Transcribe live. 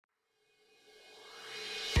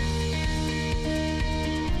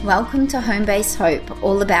Welcome to Home Base Hope,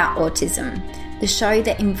 all about autism, the show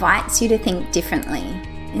that invites you to think differently,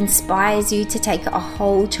 inspires you to take a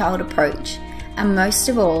whole child approach, and most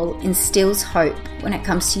of all, instills hope when it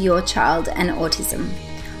comes to your child and autism.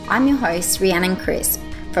 I'm your host, Rhiannon Crisp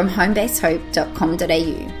from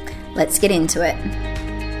homebasehope.com.au. Let's get into it.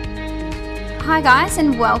 Hi guys,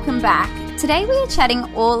 and welcome back. Today we are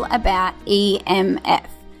chatting all about EMF,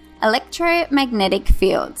 electromagnetic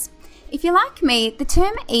fields. If you're like me, the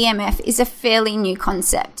term EMF is a fairly new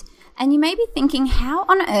concept, and you may be thinking, how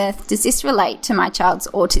on earth does this relate to my child's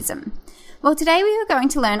autism? Well, today we are going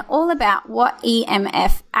to learn all about what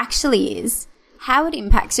EMF actually is, how it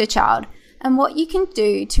impacts your child, and what you can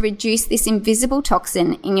do to reduce this invisible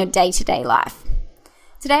toxin in your day-to-day life.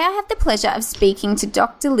 Today I have the pleasure of speaking to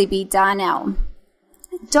Dr. Libby Darnell.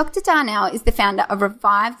 Dr. Darnell is the founder of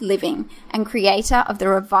Revived Living and creator of the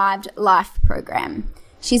Revived Life program.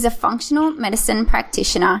 She's a functional medicine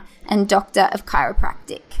practitioner and doctor of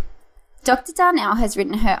chiropractic. Dr. Darnell has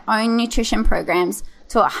written her own nutrition programs,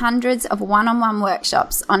 taught hundreds of one-on-one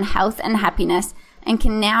workshops on health and happiness, and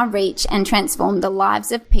can now reach and transform the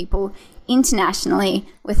lives of people internationally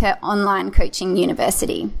with her online coaching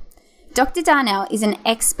university. Dr. Darnell is an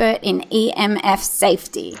expert in EMF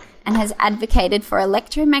safety and has advocated for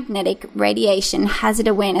electromagnetic radiation hazard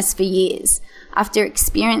awareness for years, after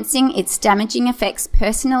experiencing its damaging effects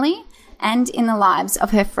personally and in the lives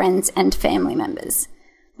of her friends and family members.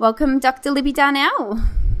 Welcome, Dr. Libby Darnell.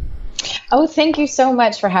 Oh, thank you so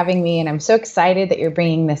much for having me. And I'm so excited that you're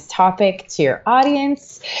bringing this topic to your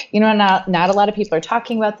audience. You know, not a lot of people are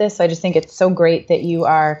talking about this. So I just think it's so great that you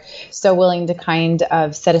are so willing to kind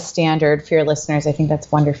of set a standard for your listeners. I think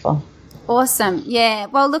that's wonderful. Awesome. Yeah.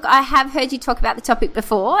 Well, look, I have heard you talk about the topic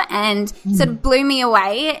before and sort of blew me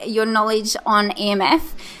away, your knowledge on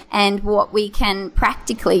EMF and what we can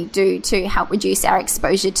practically do to help reduce our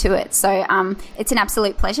exposure to it. So it's an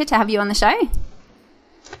absolute pleasure to have you on the show.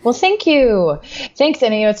 Well, thank you. Thanks.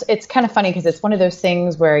 And, it's kind of funny because it's one of those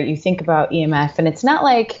things where you think about EMF and it's not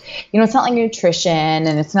like, it's not like nutrition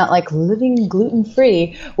and it's not like living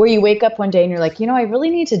gluten-free where you wake up one day and you're like, I really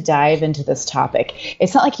need to dive into this topic.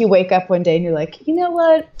 It's not like you wake up one day and you're like, you know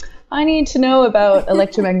what? I need to know about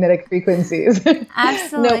electromagnetic frequencies.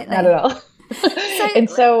 Absolutely. Nope, not at all.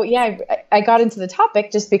 So, I got into the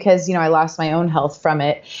topic just because, I lost my own health from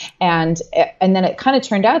it. And then it kind of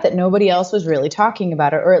turned out that nobody else was really talking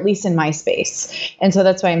about it, or at least in my space. And so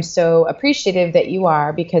that's why I'm so appreciative that you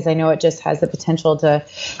are, because I know it just has the potential to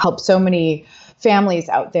help so many families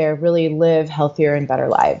out there really live healthier and better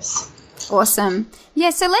lives. Awesome.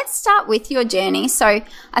 Yeah, so let's start with your journey. So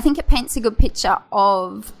I think it paints a good picture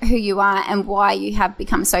of who you are and why you have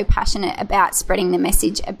become so passionate about spreading the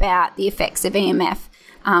message about the effects of EMF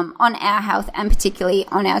on our health and particularly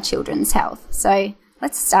on our children's health. So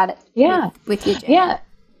let's start it with your journey. Yeah,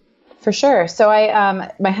 for sure. So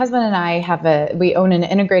my husband and I we own an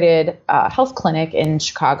integrated health clinic in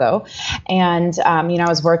Chicago. And, I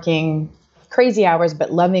was working crazy hours,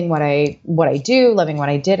 but loving what I do, loving what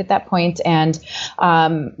I did at that point. And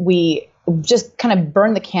we just kind of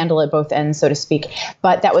burned the candle at both ends, so to speak.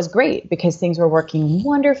 But that was great because things were working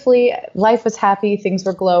wonderfully. Life was happy. Things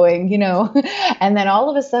were glowing, And then all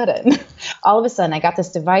of a sudden, I got this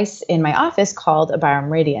device in my office called a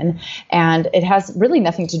Biomeridian, and it has really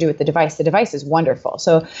nothing to do with the device. The device is wonderful.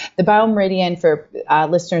 So the Biomeridian, for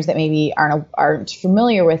listeners that maybe aren't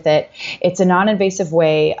familiar with it, it's a non-invasive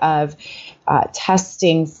way of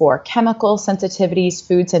testing for chemical sensitivities,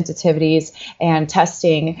 food sensitivities, and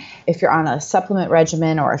testing if you're on a supplement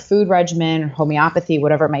regimen or a food regimen or homeopathy,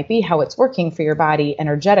 whatever it might be, how it's working for your body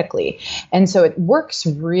energetically. And so it works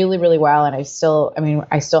really, really well. And I still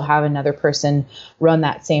have another person run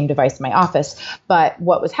that same device in my office. But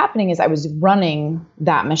what was happening is I was running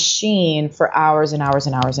that machine for hours and hours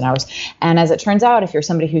and hours and hours. And as it turns out, if you're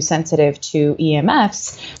somebody who's sensitive to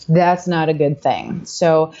EMFs, that's not a good thing.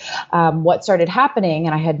 So what started happening,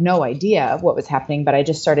 and I had no idea what was happening, but I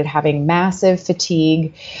just started having massive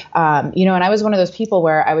fatigue, and I was one of those people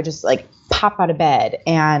where I would just like pop out of bed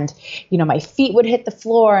and, my feet would hit the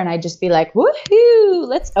floor and I'd just be like, woohoo,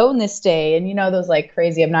 let's own this day. And, those like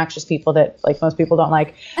crazy, obnoxious people that like most people don't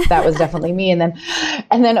like, that was definitely me. And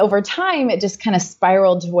then over time, it just kind of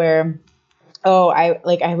spiraled to where, I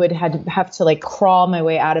would have to like crawl my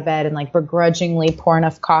way out of bed and like begrudgingly pour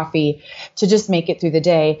enough coffee to just make it through the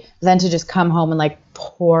day, then to just come home and like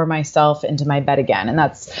pour myself into my bed again. And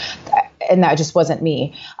that just wasn't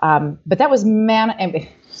me. But that was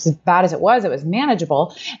as bad as it was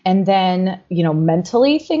manageable. And then,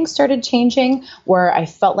 mentally things started changing where I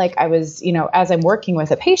felt like I was, as I'm working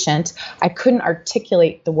with a patient, I couldn't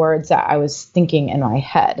articulate the words that I was thinking in my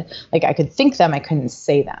head. Like I could think them, I couldn't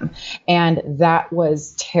say them. And that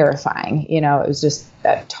was terrifying. It was just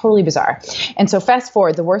totally bizarre. And so fast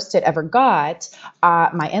forward, the worst it ever got,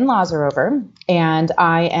 my in-laws are over and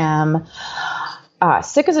I am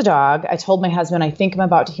sick as a dog. I told my husband, I think I'm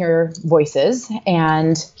about to hear voices.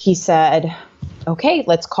 And he said, okay,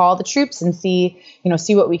 let's call the troops and see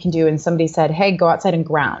what we can do. And somebody said, hey, go outside and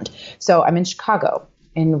ground. So I'm in Chicago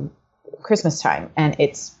in Christmas time and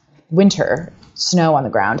it's winter, snow on the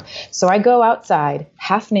ground. So I go outside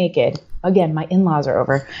half naked. Again, my in-laws are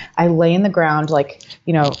over. I lay in the ground like,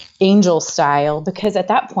 angel style, because at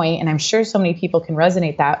that point, and I'm sure so many people can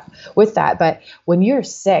resonate with that, but when you're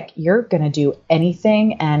sick, you're going to do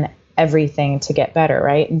anything and everything to get better,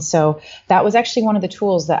 right? And so that was actually one of the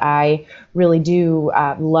tools that I really do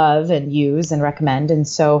love and use and recommend. And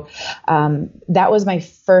so that was my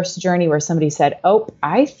first journey where somebody said, oh,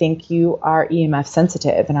 I think you are EMF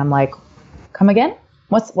sensitive. And I'm like, come again?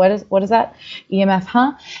 What is that? EMF,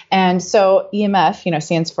 huh? And so EMF,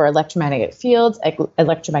 stands for electromagnetic fields,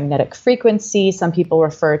 electromagnetic frequency. Some people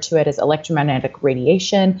refer to it as electromagnetic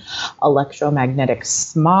radiation, electromagnetic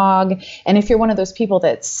smog. And if you're one of those people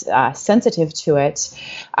that's sensitive to it,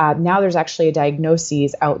 now there's actually a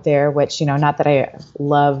diagnosis out there, which, not that I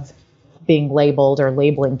love being labeled or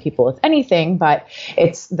labeling people with anything, but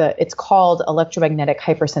it's called electromagnetic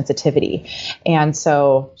hypersensitivity. And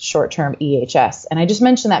so short-term EHS. And I just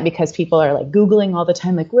mentioned that because people are like Googling all the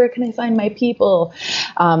time, like, where can I find my people?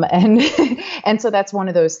 And so that's one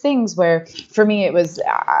of those things where for me, it was,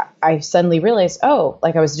 I suddenly realized,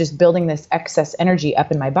 like I was just building this excess energy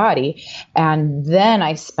up in my body. And then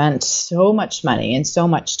I spent so much money and so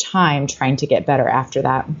much time trying to get better after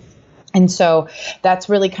that. And so that's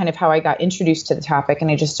really kind of how I got introduced to the topic.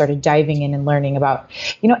 And I just started diving in and learning about,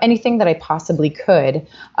 anything that I possibly could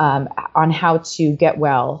on how to get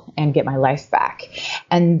well and get my life back.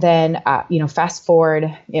 And then, fast forward,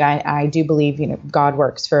 I do believe, God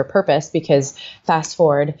works for a purpose, because fast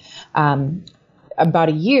forward about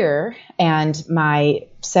a year and my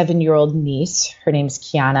 7-year-old niece, her name's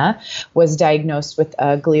Kiana, was diagnosed with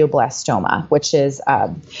a glioblastoma, which is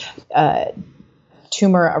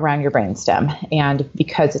tumor around your brainstem. And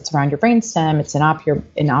because it's around your brainstem, it's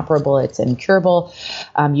inoperable, it's incurable.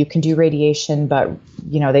 You can do radiation, but,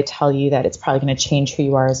 they tell you that it's probably going to change who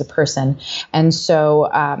you are as a person. And so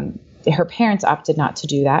her parents opted not to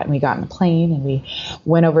do that. And we got on a plane and we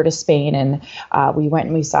went over to Spain and we went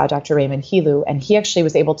and we saw Dr. Raymond Helu. And he actually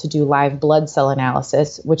was able to do live blood cell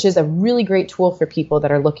analysis, which is a really great tool for people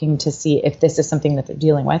that are looking to see if this is something that they're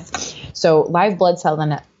dealing with. So live blood cell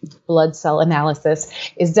analysis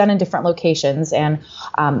is done in different locations. And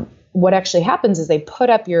what actually happens is they put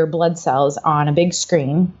up your blood cells on a big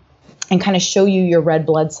screen and kind of show you your red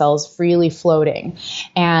blood cells freely floating.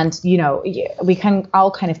 And, we can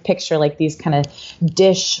all kind of picture like these kind of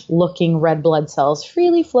dish looking red blood cells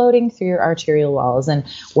freely floating through your arterial walls and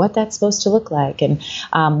what that's supposed to look like. And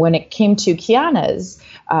when it came to Kiana's,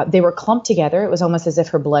 they were clumped together. It was almost as if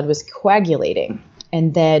her blood was coagulating.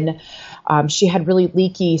 And then she had really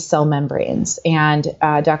leaky cell membranes. And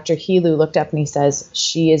Dr. Helu looked up and he says,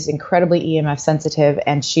 she is incredibly EMF sensitive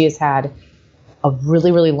and she has had a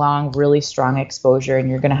really, really long, really strong exposure, and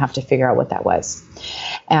you're going to have to figure out what that was.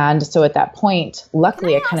 And so at that point,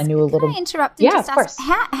 luckily, I kind of knew a little. Can I interrupt? Yeah, of course.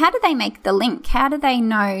 How do they make the link? How do they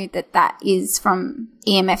know that is from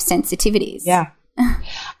EMF sensitivities? Yeah.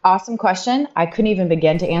 Awesome question. I couldn't even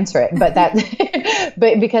begin to answer it,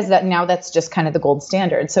 but because now that's just kind of the gold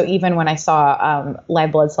standard. So even when I saw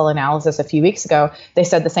live blood cell analysis a few weeks ago, they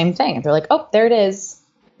said the same thing. They're like, oh, there it is.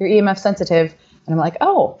 You're EMF sensitive. And I'm like,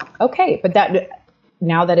 oh, okay. But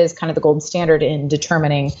now that is kind of the gold standard in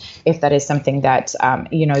determining if that is something that,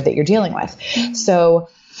 that you're dealing with. Mm-hmm. So,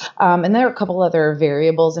 and there are a couple other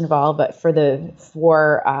variables involved, but for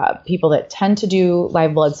people that tend to do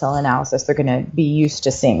live blood cell analysis, they're going to be used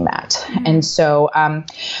to seeing that. Mm-hmm. And so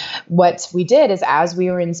what we did is, as we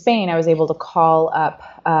were in Spain, I was able to call up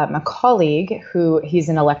a colleague he's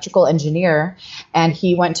an electrical engineer, and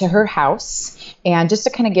he went to her house. And just to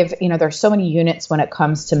kind of give, there's so many units when it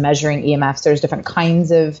comes to measuring EMFs. There's different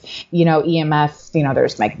kinds of, EMF,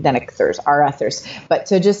 there's magnetic, there's RF, but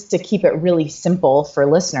to keep it really simple for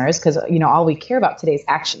listeners, because, all we care about today is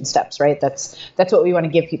action steps, right? That's what we want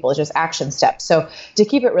to give people, is just action steps. So to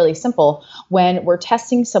keep it really simple, when we're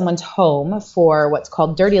testing someone's home for what's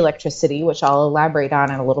called dirty electricity, which I'll elaborate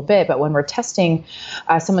on in a little bit, but when we're testing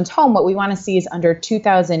someone's home, what we want to see is under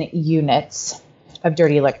 2,000 units of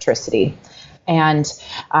Dirty Electricity. And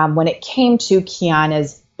when it came to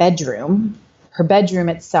Kiana's bedroom, her bedroom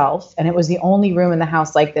itself, and it was the only room in the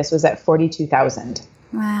house like this, was at $42,000.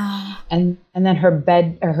 Wow. And then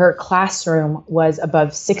her classroom was above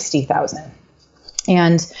 $60,000.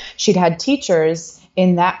 And she'd had teachers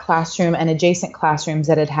in that classroom and adjacent classrooms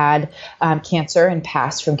that had had cancer and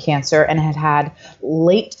passed from cancer and had had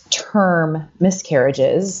late term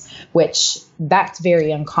miscarriages, which that's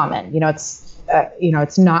very uncommon.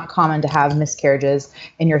 It's not common to have miscarriages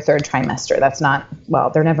in your third trimester. That's not, well,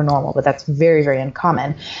 they're never normal, but that's very, very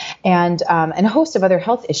uncommon. And a host of other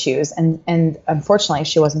health issues. And unfortunately,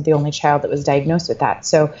 she wasn't the only child that was diagnosed with that.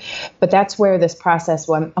 So, but that's where this process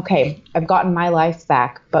went, okay, I've gotten my life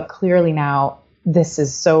back, but clearly now this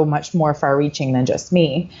is so much more far reaching than just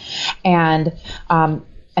me. And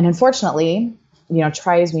unfortunately,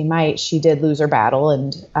 try as we might, she did lose her battle.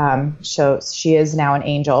 And so she is now an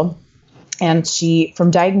angel. And from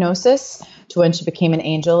diagnosis to when she became an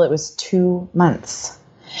angel, it was 2 months.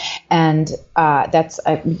 And that's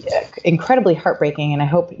incredibly heartbreaking. And I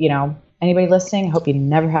hope, anybody listening, I hope you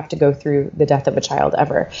never have to go through the death of a child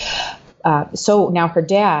ever. So now her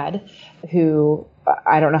dad, who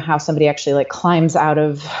I don't know how somebody actually climbs out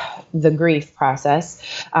of the grief process.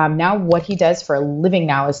 Now what he does for a living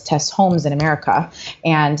now is test homes in America.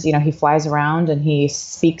 And, he flies around and he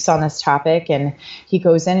speaks on this topic, and he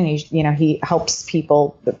goes in and he helps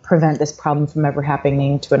people prevent this problem from ever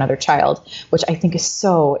happening to another child, which I think is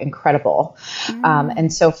so incredible.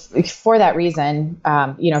 And so for that reason,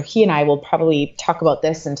 he and I will probably talk about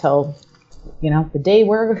this until the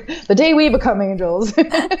day we become angels.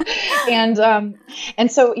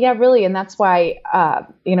 And so, yeah, really. And that's why,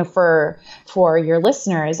 for your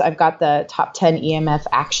listeners, I've got the top 10 EMF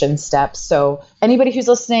action steps. So anybody who's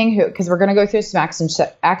listening, because we're going to go through some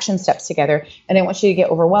action steps together, and I want you to get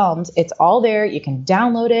overwhelmed. It's all there. You can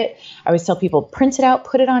download it. I always tell people, print it out,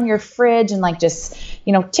 put it on your fridge, and just,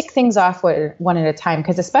 tick things off one at a time.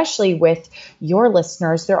 Because especially with your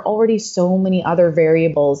listeners, there are already so many other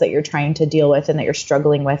variables that you're trying to deal with and that you're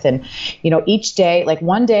struggling with. And, each day,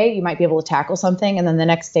 one day you might be able to tackle something, and then the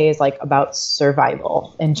next day is about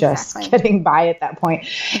survival and just getting by at that point.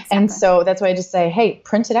 Exactly. And so that's why I just say, hey,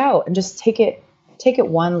 print it out and just take it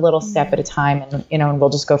one little step at a time, and, and we'll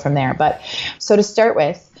just go from there. But so to start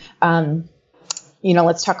with,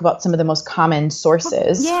 let's talk about some of the most common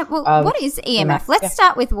sources. What is EMF? Let's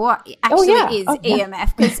start with what actually is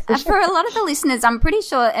EMF, because for a lot of the listeners, I'm pretty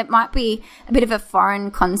sure it might be a bit of a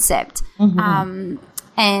foreign concept. Mm-hmm.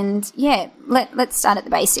 Let's start at the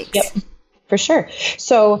basics. Yep. For sure.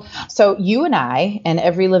 So you and I and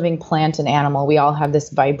every living plant and animal, we all have this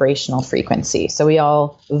vibrational frequency. So we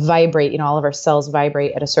all vibrate, all of our cells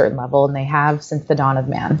vibrate at a certain level, and they have since the dawn of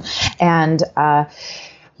man. And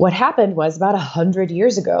what happened was about 100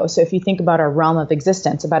 years ago. So if you think about our realm of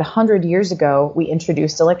existence, about 100 years ago, we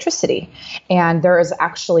introduced electricity. And there is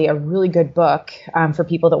actually a really good book for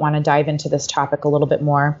people that want to dive into this topic a little bit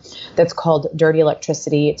more that's called Dirty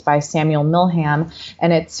Electricity. It's by Samuel Milham.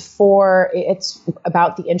 And it's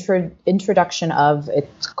about the introduction of,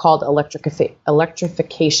 it's called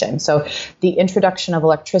electrification. So the introduction of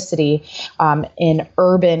electricity in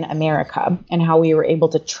urban America, and how we were able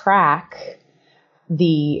to track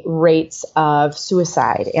the rates of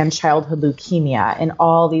suicide and childhood leukemia and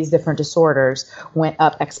all these different disorders went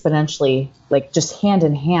up exponentially, just hand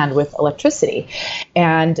in hand with electricity.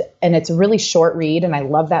 And it's a really short read. And I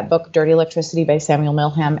love that book, Dirty Electricity by Samuel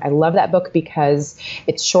Milham. I love that book because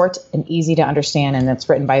it's short and easy to understand. And it's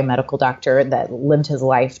written by a medical doctor that lived his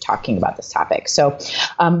life talking about this topic. So,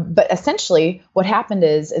 but essentially what happened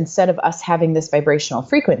is, instead of us having this vibrational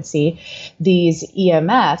frequency, these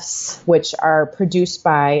EMFs, which are produced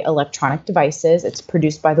by electronic devices, it's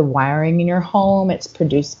produced by the wiring in your home, it's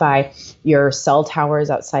produced by your cell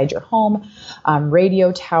towers outside your home,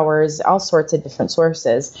 radio towers, all sorts of different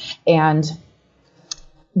sources. And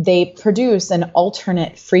they produce an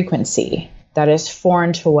alternate frequency that is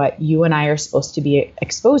foreign to what you and I are supposed to be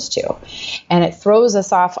exposed to. And it throws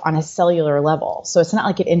us off on a cellular level. So it's not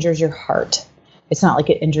like it injures your heart. It's not like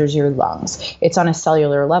it injures your lungs. It's on a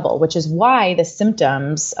cellular level, which is why the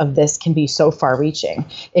symptoms of this can be so far reaching.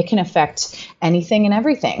 It can affect anything and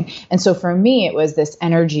everything. And so for me, it was this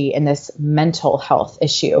energy and this mental health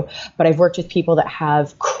issue. But I've worked with people that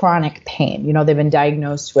have chronic pain. They've been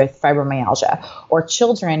diagnosed with fibromyalgia, or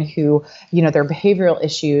children who, their behavioral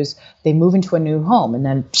issues, they move into a new home and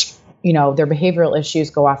then their behavioral issues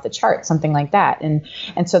go off the chart, something like that.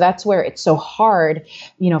 And so that's where it's so hard,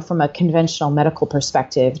 from a conventional medical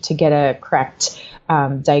perspective, to get a correct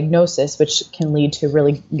diagnosis, which can lead to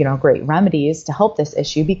really, great remedies to help this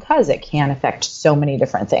issue because it can affect so many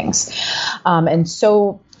different things. And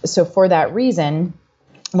so for that reason,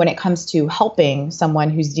 when it comes to helping someone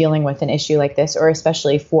who's dealing with an issue like this, or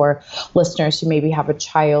especially for listeners who maybe have a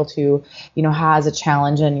child who, has a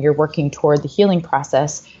challenge and you're working toward the healing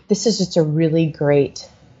process, this is just a really great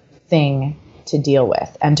thing to deal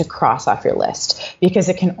with and to cross off your list because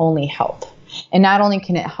it can only help. And not only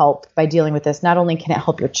can it help by dealing with this, not only can it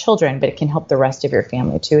help your children, but it can help the rest of your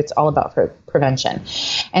family too. It's all about prevention.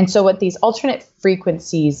 And so what these alternate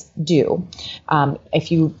frequencies do,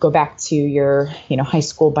 if you go back to your, high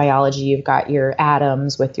school biology, you've got your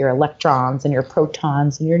atoms with your electrons and your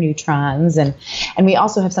protons and your neutrons. And we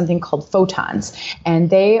also have something called photons. And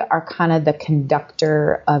they are kind of the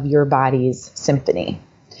conductor of your body's symphony.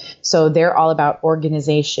 So they're all about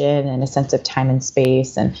organization and a sense of time and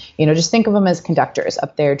space. And, just think of them as conductors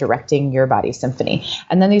up there directing your body's symphony.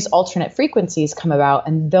 And then these alternate frequencies come about,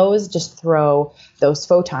 and those just throw those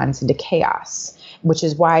photons into chaos, which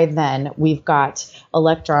is why then we've got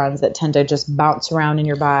electrons that tend to just bounce around in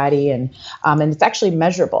your body. And it's actually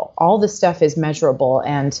measurable. All this stuff is measurable.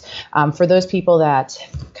 And for those people that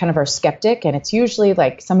kind of are skeptic, and it's usually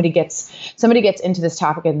like somebody gets into this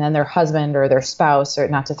topic and then their husband or their spouse, or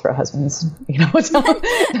not to throw husbands, not to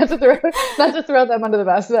throw them under the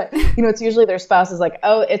bus, but it's usually their spouse is like,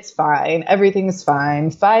 oh, it's fine. Everything's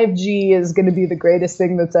fine. 5G is going to be the greatest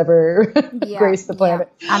thing that's ever graced the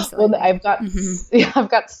planet. Yeah, absolutely. Well, I've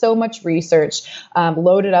got so much research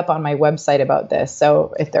loaded up on my website about this.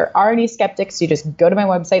 So if there are any skeptics, you just go to my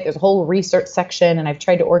website. There's a whole research section, and I've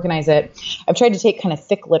tried to organize it. I've tried to take kind of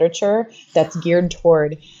thick literature that's geared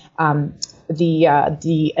toward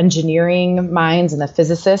the engineering minds and the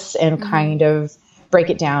physicists, and kind of break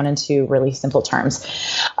it down into really simple terms.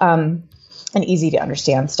 And easy to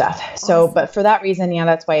understand stuff. So, but for that reason,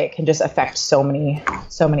 that's why it can just affect so many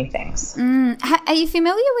things. Are you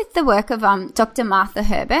familiar with the work of Dr. Martha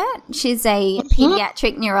Herbert? She's a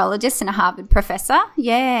pediatric neurologist and a Harvard professor.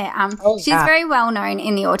 Yeah. She's very well known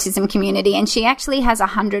in the autism community, and she actually has a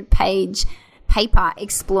 100-page paper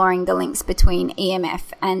exploring the links between EMF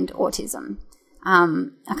and autism.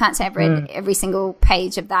 I can't say I've read every single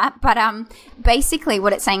page of that, but basically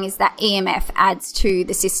what it's saying is that EMF adds to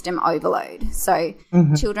the system overload. So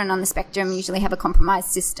children on the spectrum usually have a compromised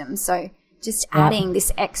system. So just adding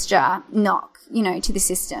this extra knock, to the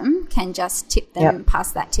system can just tip them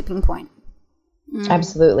past that tipping point.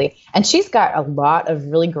 Absolutely. And she's got a lot of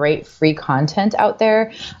really great free content out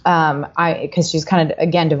there. Because she's kind of,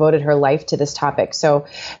 again, devoted her life to this topic. So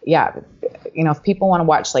if people want to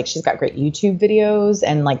watch, like, she's got great YouTube videos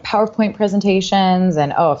and like PowerPoint presentations.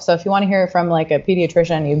 And so if you want to hear it from like a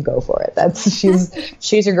pediatrician, you go for it.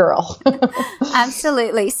 She's your girl.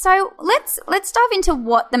 Absolutely. So let's dive into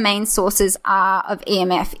what the main sources are of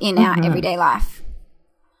EMF in our everyday life.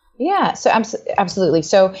 Yeah, so absolutely.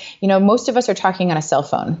 So, most of us are talking on a cell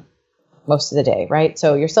phone most of the day, right?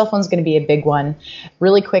 So your cell phone is going to be a big one.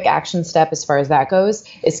 Really quick action step as far as that goes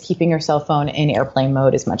is keeping your cell phone in airplane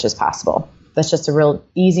mode as much as possible. That's just a real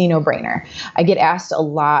easy no-brainer. I get asked a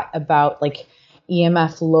lot about like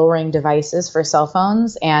EMF lowering devices for cell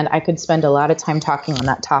phones, and I could spend a lot of time talking on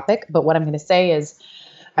that topic. But what I'm going to say is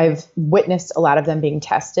I've witnessed a lot of them being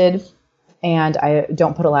tested, and I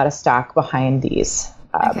don't put a lot of stock behind these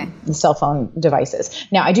the cell phone devices.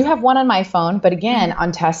 Now, I do have one on my phone, but again,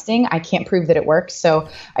 on testing, I can't prove that it works. So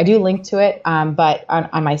I do link to it, but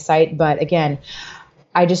on my site. But again,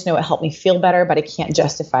 I just know it helped me feel better, but I can't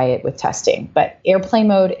justify it with testing. But airplane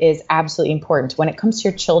mode is absolutely important. When it comes to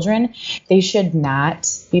your children, they should not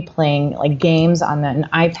be playing like games on an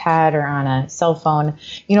iPad or on a cell phone,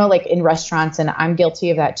 like in restaurants. And I'm guilty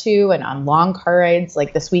of that too. And on long car rides,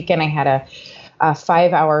 like this weekend, I had a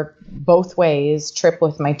 5-hour both ways trip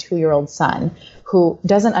with my 2-year-old son, who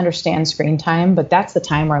doesn't understand screen time, but that's the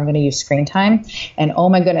time where I'm going to use screen time. And oh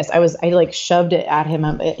my goodness, I like shoved it at him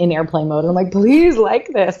in airplane mode. And I'm like, please like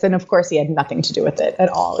this. And of course he had nothing to do with it at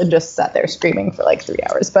all and just sat there screaming for like 3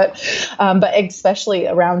 hours. But especially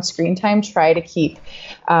around screen time, try to keep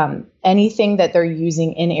anything that they're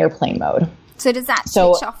using in airplane mode. So does that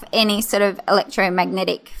switch off any sort of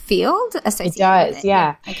electromagnetic field associated with it? It does,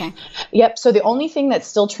 yeah. Okay. Yep. So the only thing that's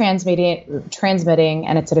still transmitting,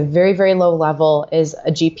 and it's at a very, very low level, is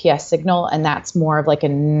a GPS signal, and that's more of like a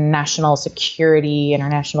international security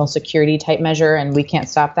type measure, and we can't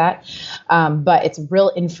stop that. But it's real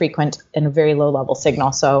infrequent and a very low level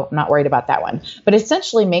signal, so I'm not worried about that one. But it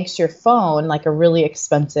essentially makes your phone like a really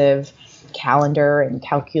expensive calendar and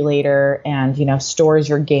calculator, and stores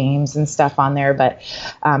your games and stuff on there, but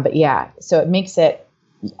yeah, so it makes it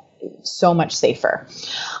so much safer.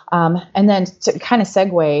 And then to kind of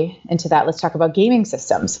segue into that, let's talk about gaming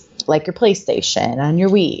systems like your PlayStation and your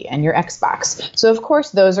Wii and your Xbox. So of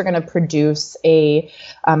course, those are going to produce a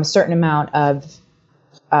certain amount of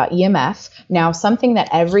EMF. Now, something that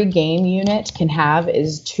every game unit can have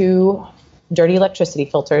is 2 dirty electricity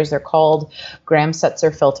filters. They're called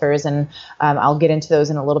Gram-Setzer filters, and I'll get into those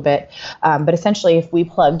in a little bit. But essentially, if we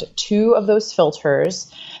plugged 2 of those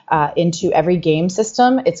filters into every game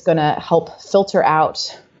system, it's going to help filter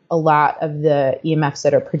out a lot of the EMFs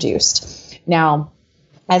that are produced. Now,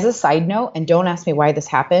 as a side note, and don't ask me why this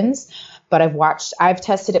happens, but I've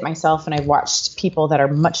tested it myself, and I've watched people that are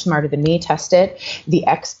much smarter than me test it. The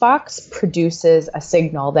Xbox produces a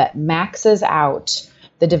signal that maxes out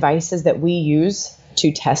the devices that we use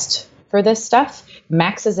to test for this stuff,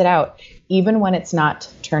 maxes it out even when it's not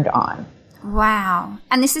turned on. Wow.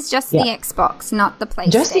 And this is just the Xbox, not the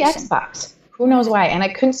PlayStation. Just the Xbox. Who knows why? And I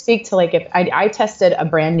couldn't speak to if I tested a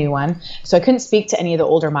brand new one, so I couldn't speak to any of the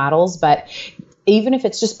older models, but even if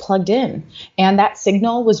it's just plugged in, and that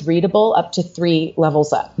signal was readable up to 3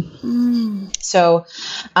 levels up. So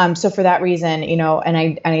for that reason, and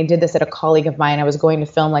I did this at a colleague of mine. I was going to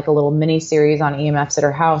film a little mini series on EMFs at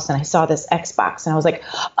her house, and I saw this Xbox, and I was like,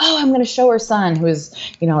 oh, I'm going to show her son, who's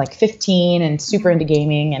 15 and super into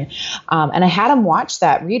gaming, and I had him watch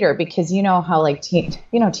that reader, because you know how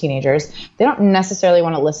teenagers, they don't necessarily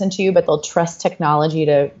want to listen to you, but they'll trust technology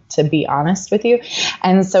to be honest with you.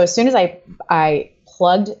 And so as soon as I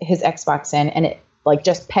plugged his Xbox in, and it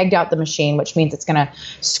just pegged out the machine, which means it's going to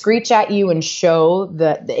screech at you and show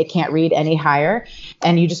that it can't read any higher.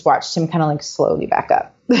 And you just watched him kind of slowly back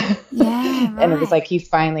up. Yeah, right. And it was he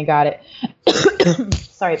finally got it.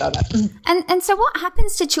 Sorry about that. And so what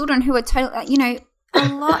happens to children who are totally, a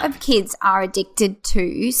lot of kids are addicted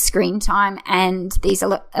to screen time and these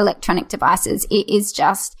electronic devices.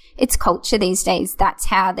 It's culture these days. That's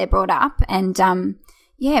how they're brought up. And,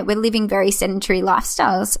 we're living very sedentary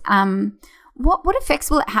lifestyles. What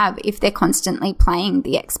effects will it have if they're constantly playing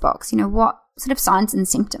the Xbox? What sort of signs and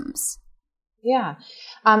symptoms? Yeah.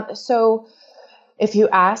 So if you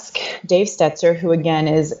ask Dave Stetzer, who again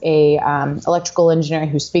is a electrical engineer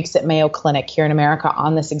who speaks at Mayo Clinic here in America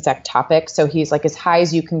on this exact topic, so he's as high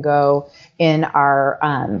as you can go in our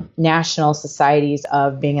national societies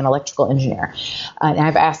of being an electrical engineer. And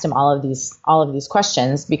I've asked him all of these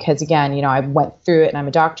questions because, again, I went through it and I'm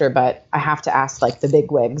a doctor, but I have to ask the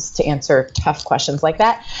big wigs to answer tough questions like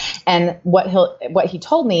that. And what he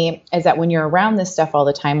told me is that when you're around this stuff all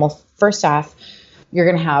the time, well, first off, you're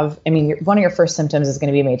going to have, one of your first symptoms is going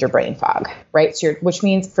to be major brain fog, right? So which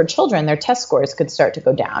means for children, their test scores could start to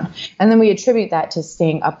go down. And then we attribute that to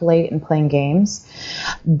staying up late and playing games.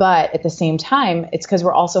 But at the same time, it's because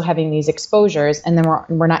we're also having these exposures, and then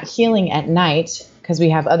we're not healing at night because we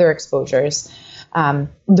have other exposures the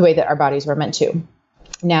way that our bodies were meant to.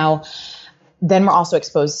 Now, then we're also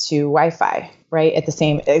exposed to Wi-Fi, right? At the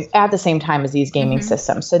same time as these gaming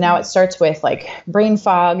systems. So now it starts with brain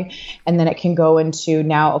fog, and then it can go into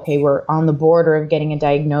now, okay, we're on the border of getting a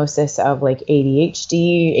diagnosis of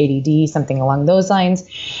ADHD, ADD, something along those lines.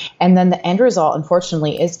 And then the end result,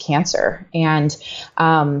 unfortunately, is cancer. And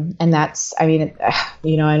that's, and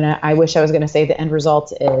I wish I was going to say the end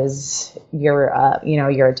result is you're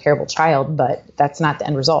a terrible child, but that's not the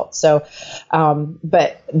end result. So,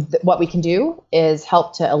 what we can do is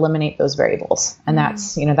help to eliminate those variables. And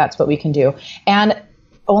that's what we can do. And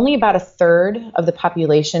only about 1/3 of the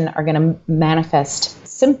population are going to manifest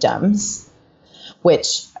symptoms,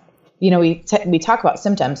 which, we talk about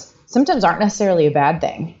symptoms. Symptoms aren't necessarily a bad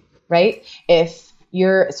thing, right?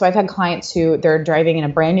 So I've had clients who they're driving in a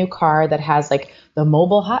brand new car that has the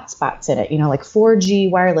mobile hotspots in it,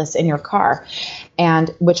 4G wireless in your car,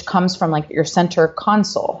 and which comes from your center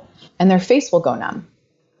console, and their face will go numb.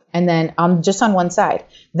 And then just on one side.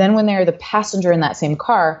 Then when they're the passenger in that same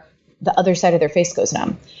car, the other side of their face goes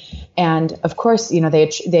numb. And of course,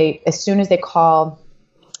 they as soon as they call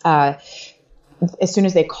their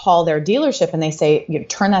dealership and they say,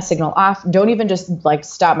 turn that signal off, don't even just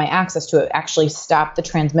stop my access to it, actually stop the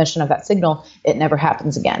transmission of that signal, it never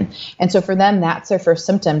happens again. And so for them, that's their first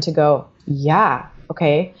symptom to go, yeah,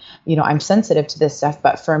 okay, I'm sensitive to this stuff.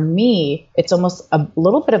 But for me, it's almost a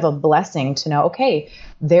little bit of a blessing to know, okay,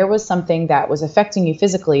 there was something that was affecting you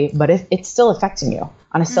physically, but it's still affecting you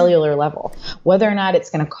on a cellular level. Whether or not it's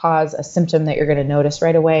going to cause a symptom that you're going to notice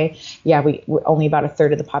right away, yeah, we only about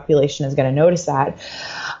 1/3 of the population is going to notice that.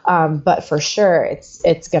 But for sure,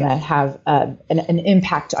 it's going to have an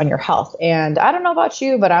impact on your health. And I don't know about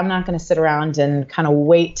you, but I'm not going to sit around and kind of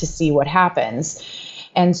wait to see what happens.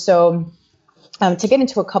 And so to get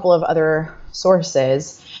into a couple of other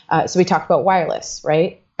sources. So we talked about wireless,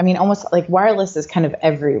 right? I mean, almost like wireless is kind of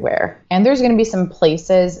everywhere. And there's going to be some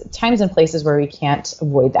times and places where we can't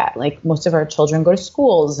avoid that. Like most of our children go to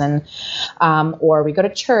schools and, or we go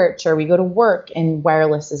to church or we go to work and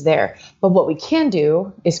wireless is there. But what we can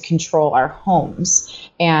do is control our homes.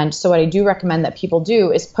 And so what I do recommend that people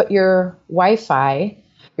do is put your Wi-Fi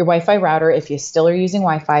router, if you still are using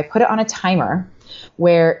Wi-Fi, put it on a timer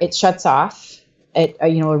where it shuts off at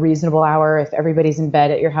a reasonable hour. If everybody's in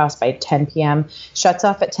bed at your house by 10 p.m., shuts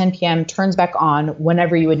off at 10 p.m., turns back on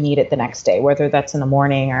whenever you would need it the next day, whether that's in the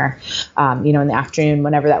morning or, in the afternoon,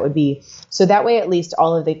 whenever that would be. So that way, at least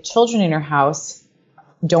all of the children in your house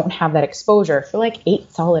don't have that exposure for like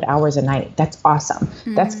 8 solid hours a night. That's awesome.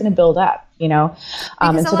 Mm-hmm. That's going to build up, Because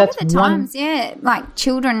and so a lot of the times, like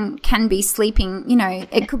children can be sleeping,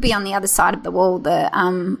 it could be on the other side of the wall, the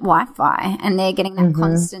Wi-Fi, and they're getting that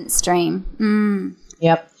constant stream. Mm.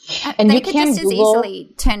 Yep. And they you could can just as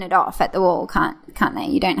easily turn it off at the wall, can't they?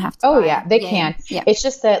 You don't have to. Oh yeah, they can. Yeah. It's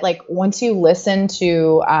just that like once you listen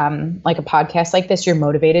to like a podcast like this, you're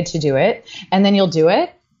motivated to do it, and then you'll do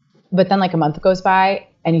it. But then like a month goes by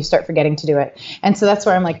and you start forgetting to do it. And so that's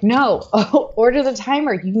where I'm like, no, order the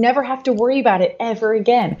timer. You never have to worry about it ever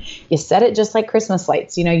again. You set it just like Christmas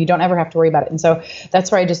lights, you don't ever have to worry about it. And so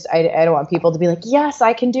that's where I don't want people to be like, yes,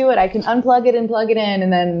 I can do it. I can unplug it and plug it in.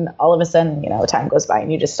 And then all of a sudden, time goes by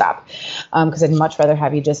and you just stop. Cause I'd much rather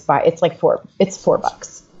have you just buy, it's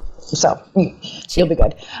 $4. So you'll be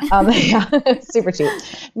good. Super cheap.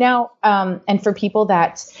 Now, and for people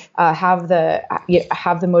that have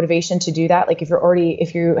the motivation to do that, like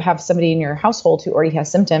if you have somebody in your household who already has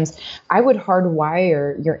symptoms, I would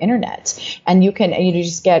hardwire your internet, and you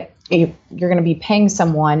just get you're going to be paying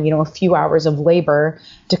someone, a few hours of labor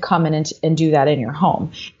to come in and do that in your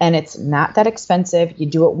home. And it's not that expensive. You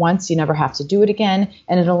do it once, you never have to do it again,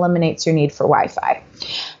 and it eliminates your need for Wi-Fi.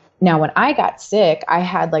 Now, when I got sick, I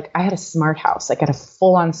had a smart house, like I had a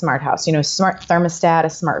full-on smart house, smart thermostat, a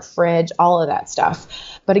smart fridge, all of that stuff.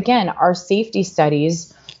 But again, our safety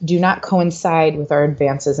studies do not coincide with our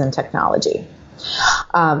advances in technology.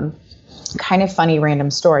 Kind of funny random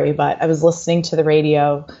story, but I was listening to the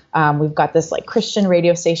radio. We've got this like Christian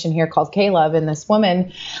radio station here called K-Love, and this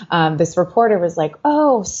woman, this reporter was like,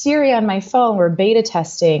 oh, Siri on my phone, we're beta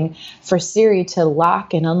testing for Siri to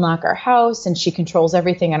lock and unlock our house, and she controls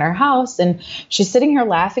everything in our house. And she's sitting here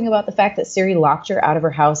laughing about the fact that Siri locked her out of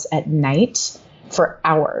her house at night for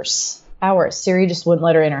hours. Siri just wouldn't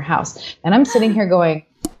let her in her house. And I'm sitting here going,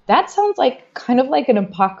 that sounds like kind of like an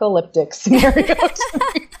apocalyptic scenario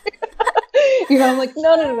to me. I'm like,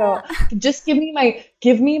 no. Just give me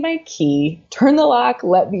my key, turn the lock,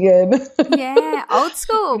 let me in. Yeah. Old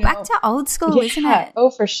school. Back to old school, isn't it? Oh,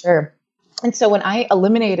 for sure. And so when I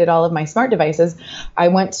eliminated all of my smart devices, I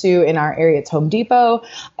went to, in our area, it's Home Depot,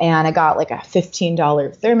 and I got like a $15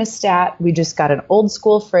 thermostat. We just got an old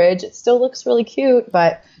school fridge. It still looks really cute,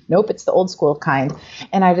 but nope, it's the old school kind.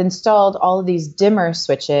 And I'd installed all of these dimmer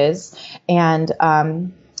switches, and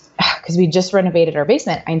because we just renovated our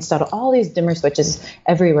basement, I installed all these dimmer switches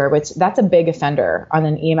everywhere, which that's a big offender on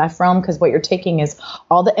an EMF realm, because what you're taking is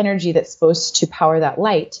all the energy that's supposed to power that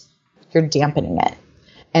light, you're dampening it.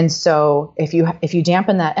 And so if you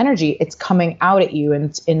dampen that energy, it's coming out at you and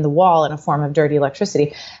it's in the wall in a form of dirty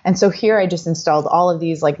electricity. And so here I just installed all of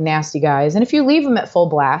these like nasty guys. And if you leave them at full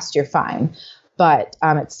blast, you're fine. But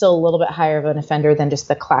it's still a little bit higher of an offender than just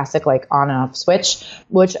the classic like on and off switch,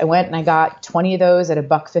 which I went and I got 20 of those at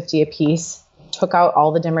 $1.50 a piece, took out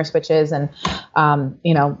all the dimmer switches, and,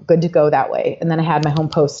 good to go that way. And then I had my home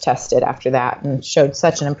post tested after that and showed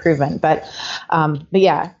such an improvement. But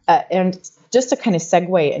yeah, and just to kind of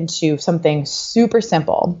segue into something super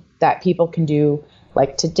simple that people can do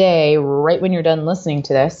like today, right when you're done listening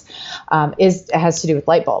to this, it has to do with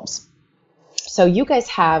light bulbs. So you guys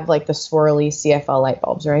have like the swirly CFL light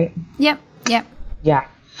bulbs, right? Yep.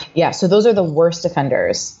 Yeah. So those are the worst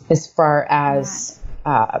offenders as far as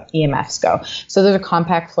EMFs go. So those are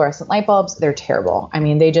compact fluorescent light bulbs. They're terrible. I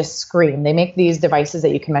mean, they just scream. They make these devices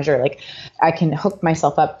that you can measure. Like I can hook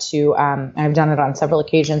myself up to, I've done it on several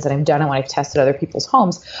occasions, and I've done it when I've tested other people's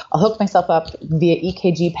homes. I'll hook myself up via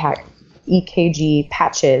EKG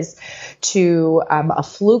patches to a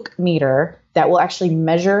Fluke meter that will actually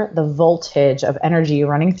measure the voltage of energy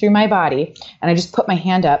running through my body. And I just put my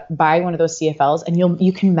hand up by one of those CFLs, and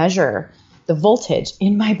you can measure the voltage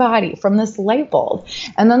in my body from this light bulb.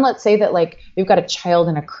 And then let's say that like we've got a child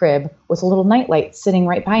in a crib with a little nightlight sitting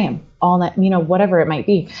right by him, all that, whatever it might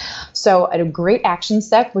be. So a great action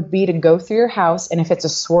step would be to go through your house, and if it's a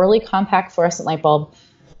swirly compact fluorescent light bulb,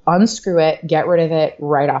 unscrew it, get rid of it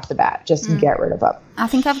right off the bat. Just get rid of it. I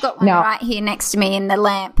think I've got one right here next to me in the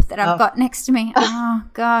lamp that I've got next to me. Oh,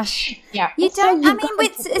 gosh. Yeah.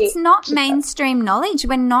 It's not mainstream knowledge.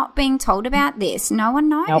 We're not being told about this. No one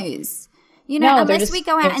knows. Nope. You know, unless we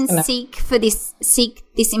go out and seek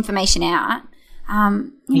this information out, how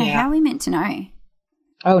are we meant to know?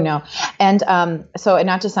 Oh, no. And so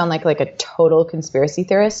not to sound like a total conspiracy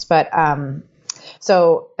theorist, but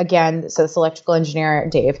so this electrical engineer,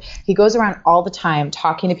 Dave, he goes around all the time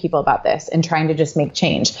talking to people about this and trying to just make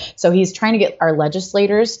change. So he's trying to get our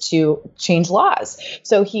legislators to change laws.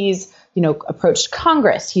 So he's, approached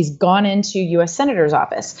Congress. He's gone into U.S. Senator's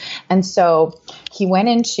office. And so he went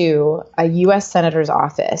into a U.S. Senator's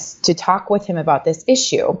office to talk with him about this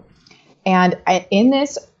issue. And in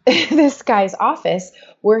this guy's office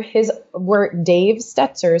were Dave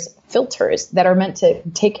Stetzer's filters that are meant to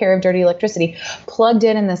take care of dirty electricity plugged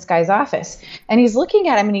in this guy's office. And he's looking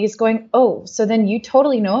at him and he's going, oh, so then you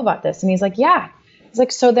totally know about this. And he's like, yeah. He's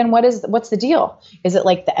like, so then what's the deal? Is it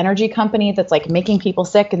like the energy company that's like making people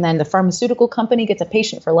sick and then the pharmaceutical company gets a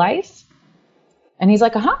patient for life? And he's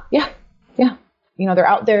like, yeah. They're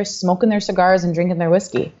out there smoking their cigars and drinking their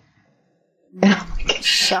whiskey. And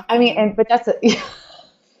I'm like, but that's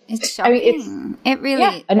it's shocking. It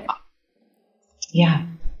really. Yeah.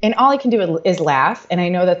 And all I can do is laugh. And I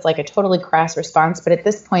know that's like a totally crass response, but at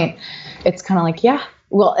this point, it's kind of like, yeah.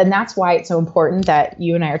 Well, and that's why it's so important that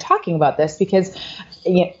you and I are talking about this, because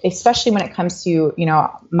especially when it comes to,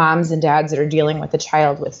 moms and dads that are dealing with a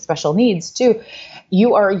child with special needs too,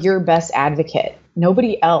 you are your best advocate.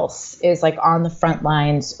 Nobody else is like on the front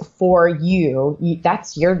lines for you.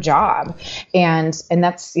 That's your job. And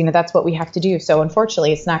that's, that's what we have to do. So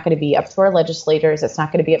unfortunately, it's not going to be up to our legislators. It's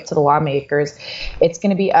not going to be up to the lawmakers. It's going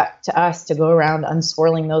to be up to us to go around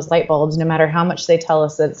unswirling those light bulbs, no matter how much they tell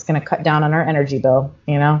us that it's going to cut down on our energy bill,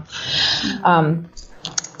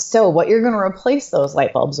 So what you're going to replace those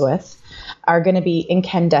light bulbs with are going to be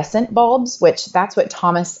incandescent bulbs, which that's what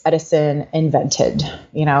Thomas Edison invented.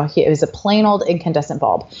 It was a plain old incandescent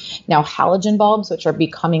bulb. Now, halogen bulbs, which are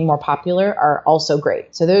becoming more popular, are also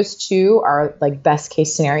great. So those two are like best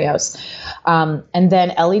case scenarios. And then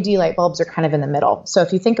LED light bulbs are kind of in the middle. So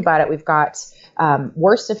if you think about it, we've got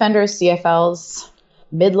worst offenders, CFLs,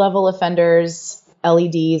 mid-level offenders,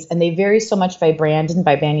 LEDs, and they vary so much by brand and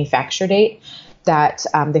by manufacture date that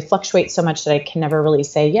they fluctuate so much that I can never really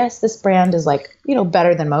say, yes, this brand is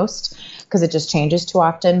better than most, because it just changes too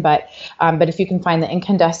often. But if you can find the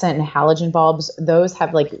incandescent and halogen bulbs, those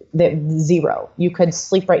have the zero. You could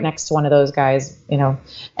sleep right next to one of those guys,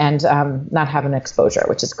 and not have an exposure,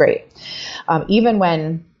 which is great.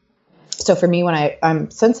 So for me, when I'm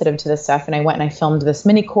sensitive to this stuff, and I went and I filmed this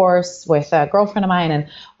mini course with a girlfriend of mine, and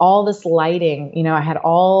all this lighting, I had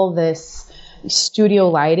all this studio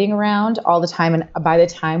lighting around all the time. And by the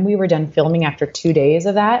time we were done filming, after 2 days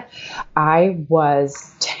of that, I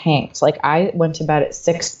was tanked. I went to bed at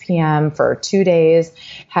 6 p.m. for 2 days,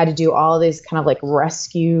 had to do all these kind of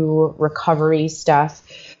rescue recovery stuff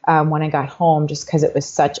when I got home, just because it was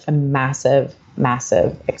such a massive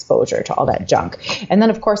exposure to all that junk. And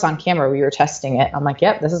then of course on camera, we were testing it. I'm like,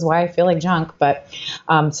 yep, this is why I feel like junk. But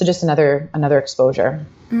so just another exposure.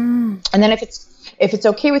 And then if it's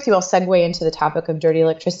okay with you, I'll segue into the topic of dirty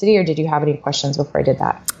electricity, or did you have any questions before I did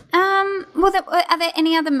that? Are there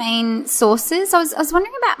any other main sources? I was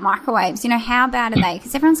wondering about microwaves. How bad are they?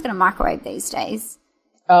 Because everyone's got a microwave these days.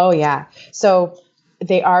 Oh, yeah. So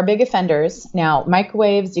they are big offenders. Now,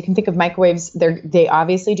 microwaves, you can think of microwaves, they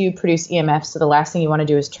obviously do produce EMF, so the last thing you want to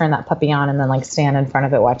do is turn that puppy on and then stand in front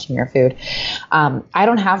of it watching your food. I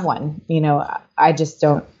don't have one. I just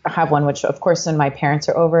don't have one, which of course when my parents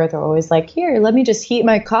are over, they're always like, here, let me just heat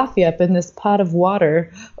my coffee up in this pot of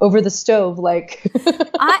water over the stove.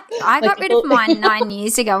 I got rid of mine 9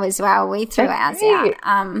 years ago as well. We threw ours out.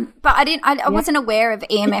 But I wasn't aware of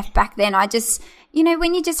EMF back then. I just,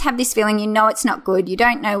 when you just have this feeling, it's not good. You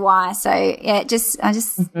don't know why. So yeah,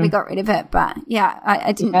 we got rid of it. But yeah,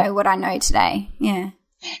 I didn't know what I know today. Yeah.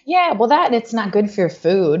 Yeah, well, it's not good for your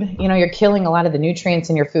food. You're killing a lot of the nutrients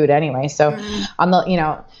in your food anyway. So on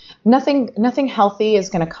the, nothing healthy is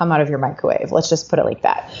going to come out of your microwave. Let's just put it like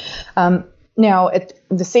that. Now, at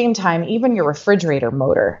the same time, even your refrigerator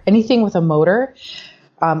motor, anything with a motor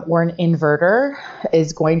or an inverter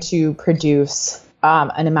is going to produce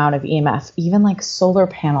an amount of EMF, even solar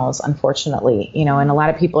panels, unfortunately, and a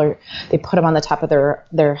lot of people they put them on the top of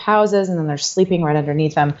their houses and then they're sleeping right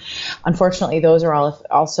underneath them. Unfortunately, those are all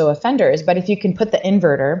also offenders. But if you can put the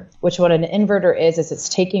inverter, which what an inverter is it's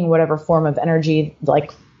taking whatever form of energy,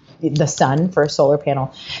 the sun for a solar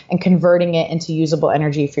panel and converting it into usable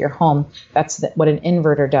energy for your home. That's what an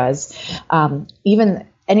inverter does. Even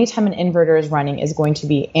anytime an inverter is running is going to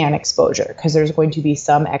be an exposure because there's going to be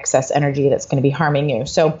some excess energy that's going to be harming you.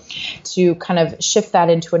 So to kind of shift that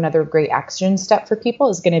into another great action step for people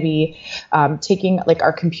is going to be taking like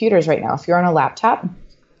our computers right now. If you're on a laptop,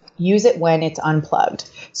 use it when it's unplugged.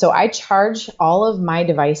 So I charge all of my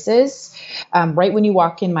devices right when you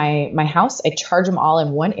walk in my house. I charge them all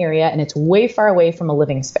in one area, and it's way far away from a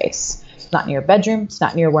living space. It's not near a bedroom. It's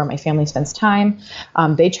not near where my family spends time.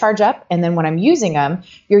 They charge up, and then when I'm using them,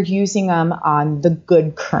 you're using them on the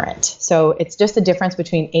good current. So it's just the difference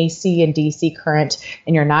between AC and DC current,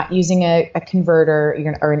 and you're not using a converter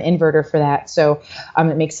or an inverter for that. So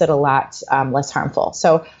it makes it a lot less harmful.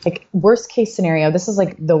 So like worst case scenario, this is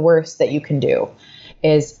like the worst that you can do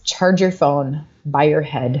is charge your phone by your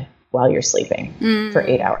head while you're sleeping for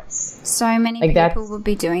 8 hours. So many people would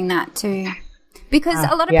be doing that too. Because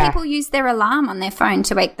a lot of people use their alarm on their phone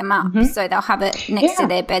to wake them up. So they'll have it next to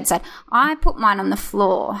their bedside. I put mine on the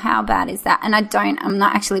floor. How bad is that? And I'm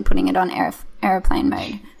not actually putting it on airplane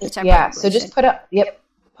mode. Which I so just put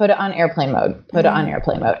it on airplane mode. Put it on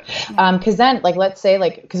airplane mode. Because then, like, let's say,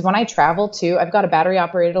 like, because when I travel too, I've got a battery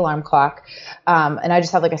operated alarm clock. And I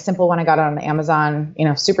just have like a simple one I got on Amazon,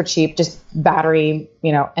 super cheap, just battery,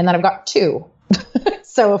 and then I've got two.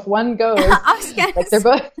 So if one goes, like they're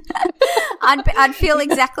both. I'd feel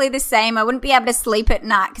exactly the same. I wouldn't be able to sleep at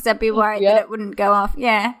night because I'd be worried that it wouldn't go off.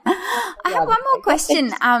 Yeah. I have one more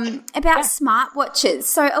question about smartwatches.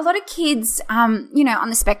 So a lot of kids, on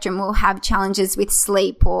the spectrum will have challenges with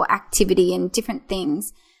sleep or activity and different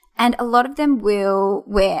things. And a lot of them will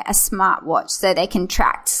wear a smartwatch so they can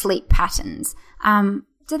track sleep patterns.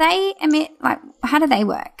 Do they how do they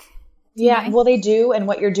work? Yeah, well, they do. And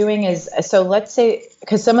what you're doing is, so let's say,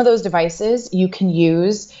 because some of those devices you can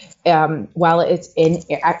use while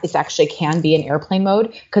it actually can be in airplane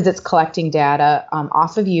mode because it's collecting data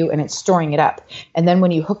off of you and it's storing it up. And then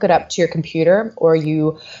when you hook it up to your computer or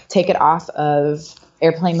you take it off of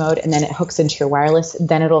airplane mode and then it hooks into your wireless,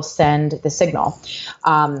 then it'll send the signal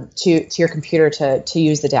to your computer to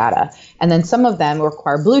use the data. And then some of them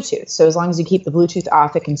require Bluetooth. So as long as you keep the Bluetooth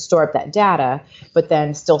off, it can store up that data, but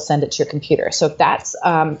then still send it to your computer. So that's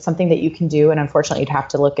something that you can do. And unfortunately, you'd have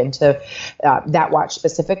to look into that watch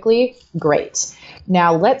specifically. Great.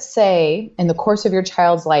 Now, let's say in the course of your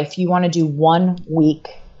child's life, you want to do 1 week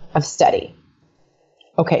of study.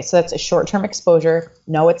 Okay, so that's a short-term exposure.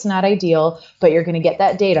 No, it's not ideal, but you're going to get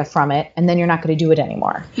that data from it, and then you're not going to do it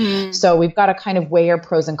anymore. So we've got to kind of weigh our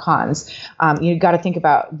pros and cons. You've got to think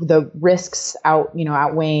about the risks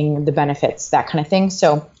outweighing the benefits, that kind of thing.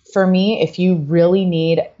 So for me, if you really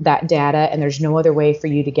need that data and there's no other way for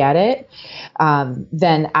you to get it,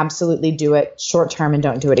 then absolutely do it short-term and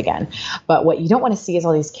don't do it again. But what you don't want to see is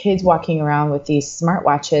all these kids walking around with these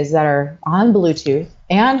smartwatches that are on Bluetooth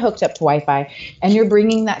and hooked up to Wi-Fi, and you're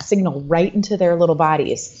bringing that signal right into their little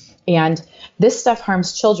bodies. And this stuff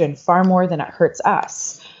harms children far more than it hurts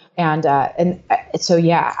us. And so,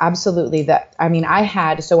 yeah, absolutely. When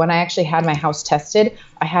I actually had my house tested,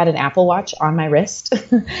 I had an Apple Watch on my wrist.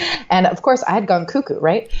 And of course I had gone cuckoo,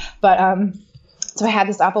 right? But, so I had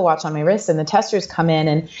this Apple Watch on my wrist, and the testers come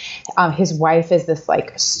in, and his wife is this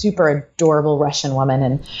like super adorable Russian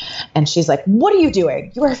woman, and she's like, "What are you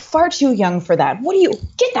doing? You are far too young for that.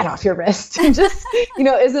 Get that off your wrist?" And just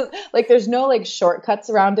isn't like there's no like shortcuts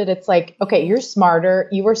around it. It's like, okay, you're smarter.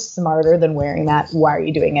 You were smarter than wearing that. Why are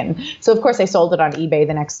you doing it? And so of course I sold it on eBay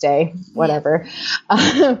the next day. Whatever.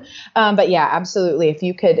 But yeah, absolutely. If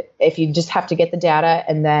you just have to get the data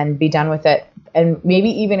and then be done with it. And maybe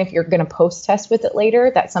even if you're going to post test with it later,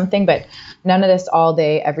 that's something, but none of this all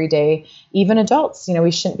day, every day. Even adults, we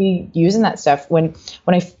shouldn't be using that stuff. When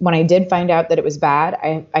I did find out that it was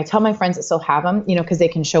bad, I tell my friends that still have them, because they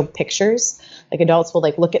can show pictures. Like adults will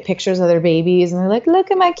like look at pictures of their babies and they're like,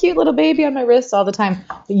 "Look at my cute little baby on my wrist" all the time.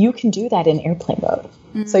 But you can do that in airplane mode.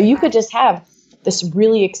 Mm-hmm. So you could just have this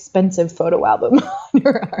really expensive photo album on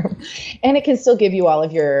your arm, and it can still give you all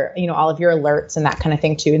of your alerts and that kind of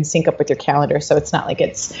thing too, and sync up with your calendar. So it's not like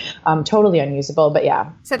it's totally unusable, but yeah.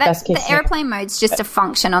 So that's the airplane mode's just a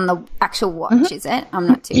function on the actual watch, is it? I'm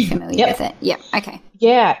not too familiar with it. Yeah. Okay.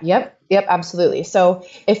 Yeah. Yep, absolutely. So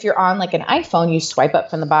if you're on like an iPhone, you swipe up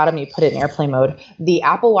from the bottom, you put it in airplane mode. The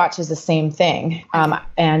Apple Watch is the same thing. And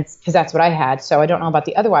because that's what I had. So I don't know about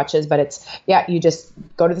the other watches, but you just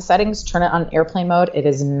go to the settings, turn it on airplane mode. It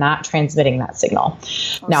is not transmitting that signal.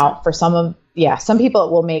 Awesome. Now for some people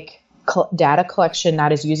it will make data collection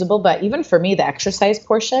not as usable, but even for me, the exercise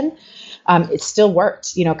portion, it still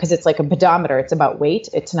worked, because it's like a pedometer. It's about weight.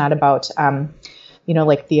 It's not about,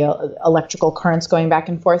 like the electrical currents going back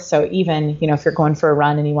and forth. So even, if you're going for a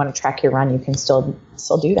run and you want to track your run, you can still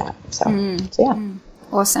do that. So yeah.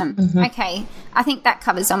 Awesome. Okay. I think that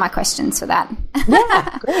covers all my questions for that.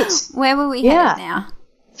 Yeah, great. Where were we headed now?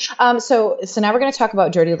 So now we're going to talk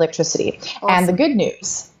about dirty electricity. Awesome. And the good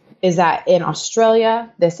news is that in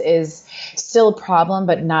Australia, this is still a problem,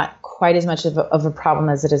 but not quite as much of a problem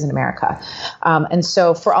as it is in America. And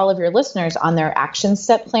so for all of your listeners, on their action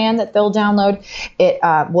step plan that they'll download, it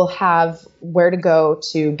will have where to go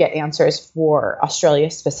to get answers for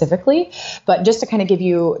Australia specifically. But just to kind of give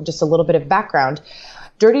you just a little bit of background,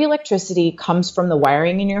 dirty electricity comes from the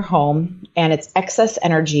wiring in your home, and it's excess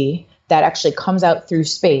energy that actually comes out through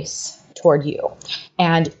space toward you.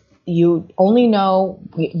 And you only know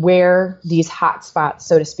where these hot spots,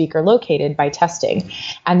 so to speak, are located by testing.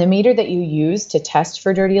 And the meter that you use to test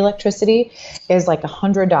for dirty electricity is like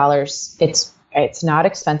 $100. It's not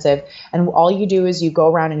expensive. And all you do is you go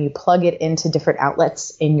around and you plug it into different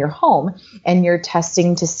outlets in your home, and you're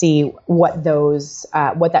testing to see what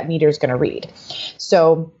that meter is going to read.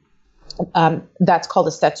 So that's called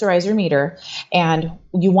a Stetzerizer meter, and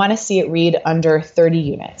you want to see it read under 30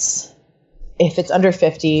 units. If it's under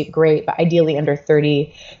 50, great, but ideally under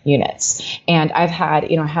 30 units. And I've had,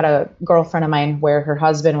 I had a girlfriend of mine where her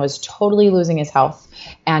husband was totally losing his health,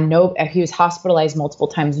 and he was hospitalized multiple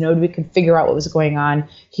times. Nobody could figure out what was going on.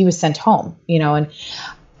 He was sent home,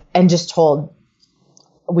 and just told,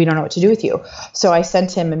 we don't know what to do with you. So I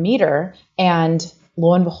sent him a meter, and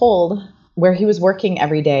lo and behold, where he was working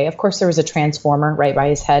every day, of course, there was a transformer right by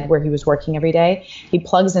his head where he was working every day. He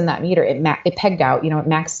plugs in that meter. It pegged out, it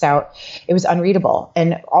maxed out. It was unreadable.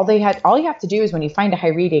 And all you have to do is, when you find a high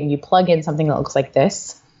reading, you plug in something that looks like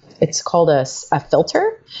this. It's called a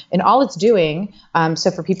filter. And all it's doing, so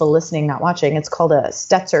for people listening, not watching, it's called a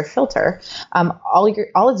Stetzer filter.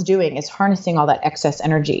 All it's doing is harnessing all that excess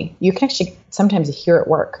energy. You can actually sometimes hear it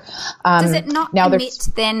work. Does it not emit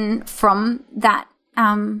then from that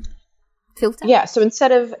filter? Yeah. So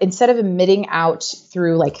instead of emitting out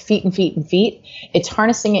through like feet and feet and feet, it's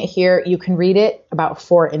harnessing it here. You can read it about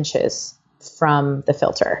 4 inches from the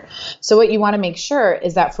filter. So what you want to make sure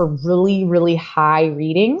is that for really, really high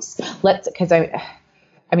readings, because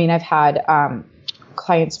I've had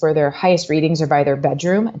clients where their highest readings are by their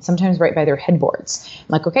bedroom and sometimes right by their headboards. I'm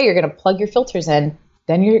like, okay, you're going to plug your filters in,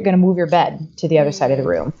 then you're going to move your bed to the other side of the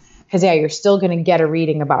room. Because you're still going to get a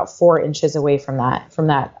reading about 4 inches away from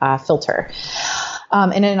that filter.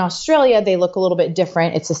 And in Australia, they look a little bit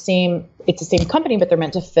different. It's the same company, but they're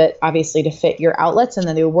meant to fit your outlets, and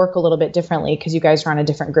then they work a little bit differently because you guys are on a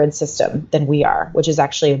different grid system than we are, which is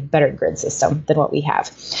actually a better grid system than what we have.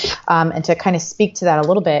 And to kind of speak to that a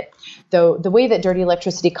little bit, though, the way that dirty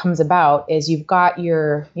electricity comes about is you've got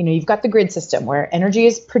the grid system where energy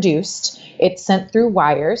is produced. It's sent through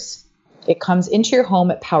wires. It comes into your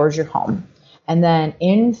home, it powers your home. And then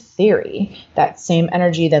in theory, that same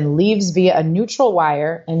energy then leaves via a neutral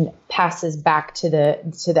wire and passes back to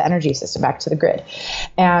the energy system, back to the grid.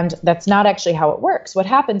 And that's not actually how it works. What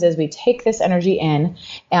happens is we take this energy in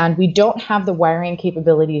and we don't have the wiring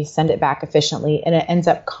capability to send it back efficiently, and it ends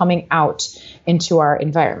up coming out into our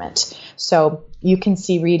environment. So you can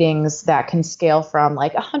see readings that can scale from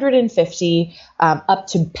like 150 up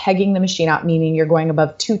to pegging the machine out, meaning you're going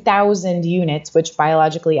above 2,000 units, which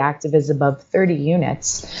biologically active is above 30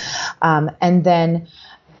 units. And then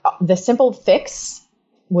the simple fix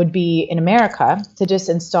would be in America to just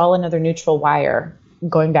install another neutral wire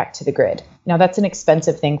going back to the grid. Now, that's an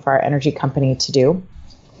expensive thing for our energy company to do,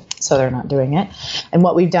 so they're not doing it. And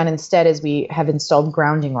what we've done instead is we have installed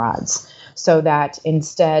grounding rods, so that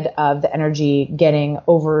instead of the energy getting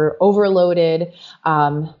overloaded,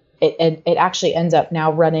 it actually ends up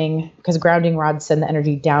now running, because grounding rods send the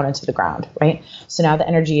energy down into the ground, right? So now the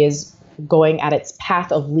energy is going at its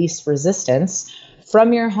path of least resistance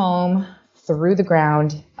from your home through the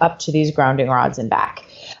ground up to these grounding rods and back.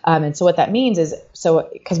 And so what that means is,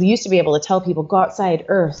 because we used to be able to tell people, go outside,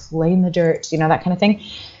 earth, lay in the dirt, that kind of thing.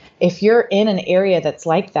 If you're in an area that's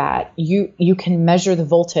like that, you can measure the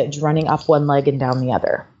voltage running up one leg and down the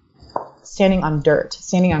other, standing on dirt,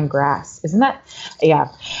 standing on grass. Isn't that?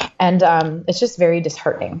 Yeah. And it's just very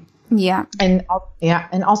disheartening. Yeah. And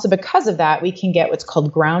also because of that, we can get what's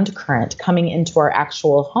called ground current coming into our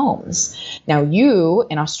actual homes. Now, you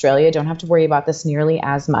in Australia don't have to worry about this nearly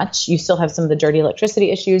as much. You still have some of the dirty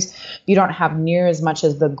electricity issues. You don't have near as much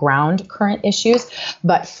as the ground current issues.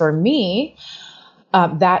 But for me,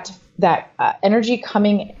 that energy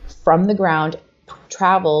coming from the ground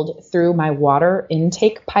traveled through my water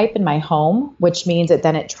intake pipe in my home, which means that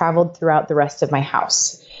then it traveled throughout the rest of my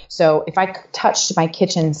house. So if I touched my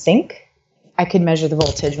kitchen sink, I could measure the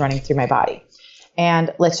voltage running through my body.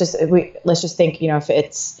 And let's just think, if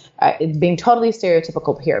it's being totally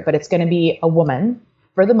stereotypical here, but it's going to be a woman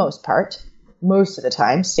for the most part, most of the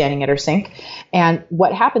time, standing at her sink. And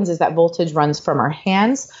what happens is that voltage runs from our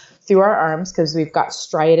hands through our arms, because we've got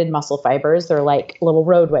striated muscle fibers. They're like little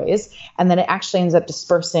roadways. And then it actually ends up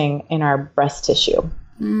dispersing in our breast tissue.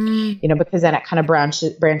 Because then it kind of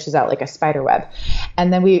branches out like a spider web.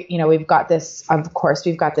 And then we've got this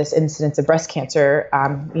incidence of breast cancer,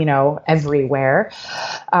 everywhere.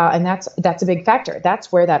 And that's a big factor.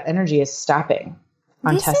 That's where that energy is stopping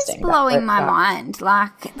on testing. This is blowing my mind.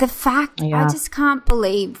 Like the fact, I just can't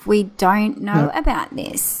believe we don't know about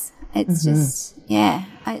this. It's just,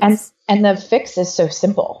 And the fix is so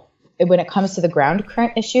simple. When it comes to the ground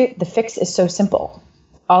current issue, the fix is so simple.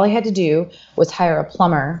 All I had to do was hire a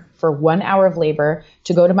plumber for 1 hour of labor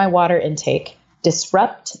to go to my water intake,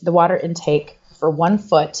 disrupt the water intake for 1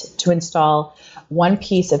 foot to install 1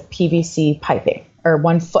 piece of PVC piping, or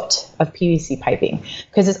 1 foot of PVC piping,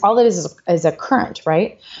 because all it is a current,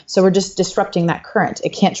 right? So we're just disrupting that current.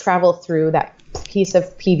 It can't travel through that piece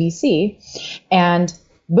of PVC, and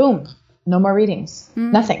boom, no more readings,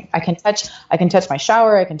 nothing. I can touch my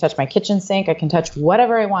shower, I can touch my kitchen sink, I can touch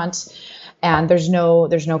whatever I want. And there's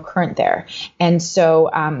no current there. And so,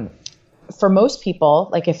 for most people,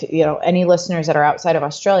 like if, any listeners that are outside of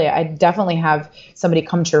Australia, I definitely have somebody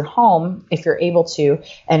come to your home if you're able to,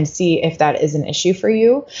 and see if that is an issue for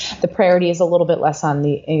you. The priority is a little bit less on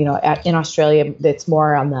the, in Australia, it's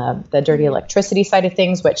more on the dirty electricity side of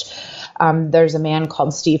things, which there's a man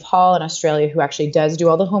called Steve Hall in Australia who actually does do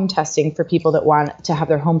all the home testing for people that want to have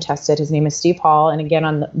their home tested. His name is Steve Hall. And again,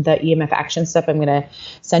 on the EMF action step, I'm going to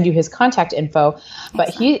send you his contact info.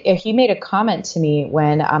 But he made a comment to me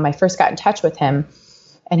when I first got in touch with him.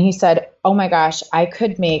 And he said, oh my gosh, I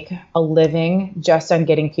could make a living just on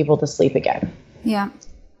getting people to sleep again. Yeah.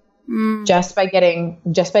 Just by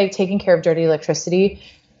taking care of dirty electricity,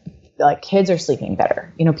 like kids are sleeping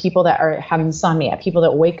better. People that have insomnia, people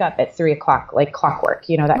that wake up at 3 o'clock, like clockwork,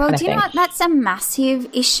 that kind of thing. Well, do you know what? That's a massive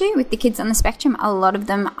issue with the kids on the spectrum. A lot of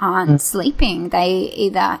them aren't sleeping. They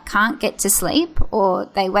either can't get to sleep, or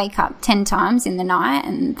they wake up 10 times in the night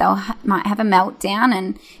and might have a meltdown.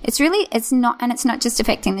 And it's not just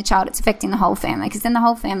affecting the child, it's affecting the whole family, because then the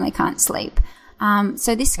whole family can't sleep.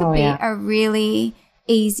 So this could be a really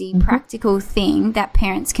easy, practical thing that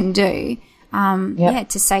parents can do.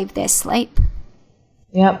 To save their sleep.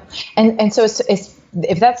 Yep. And so it's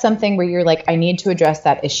if that's something where you're like, I need to address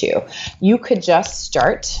that issue, you could just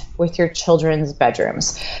start with your children's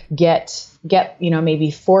bedrooms. Get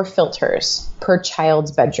maybe 4 filters per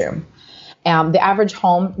child's bedroom. The average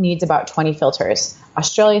home needs about 20 filters.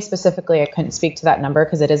 Australia specifically, I couldn't speak to that number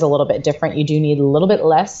because it is a little bit different. You do need a little bit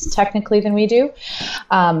less technically than we do.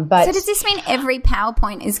 But so does this mean every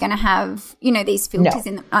PowerPoint is going to have, these filters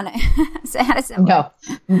in them? Oh, no. So how does that work?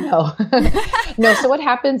 No. No. So what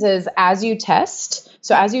happens is as you test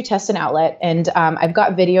an outlet, and I've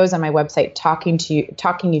got videos on my website talking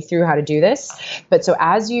you through how to do this. But so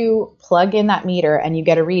as you plug in that meter and you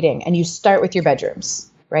get a reading, and you start with your bedrooms,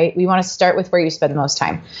 right? We want to start with where you spend the most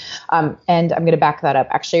time. And I'm going to back that up.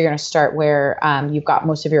 Actually, you're going to start where you've got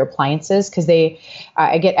most of your appliances, because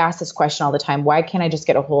I get asked this question all the time. Why can't I just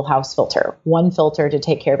get a whole house filter? 1 filter to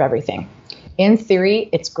take care of everything. In theory,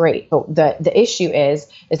 it's great. But the issue is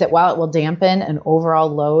that while it will dampen an overall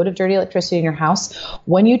load of dirty electricity in your house,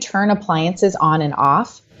 when you turn appliances on and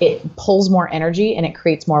off, it pulls more energy and it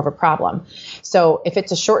creates more of a problem. So if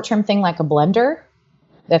it's a short-term thing like a blender,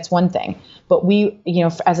 that's one thing. But we,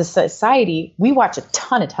 as a society, we watch a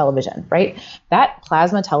ton of television, right? That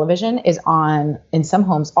plasma television is on in some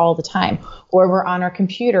homes all the time, or we're on our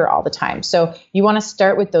computer all the time. So you want to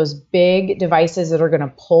start with those big devices that are going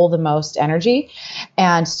to pull the most energy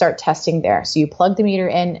and start testing there. So you plug the meter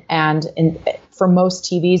in, and for most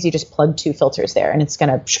TVs, you just plug 2 filters there, and it's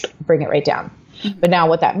going to bring it right down. Mm-hmm. But now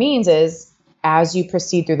what that means is as you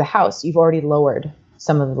proceed through the house, you've already lowered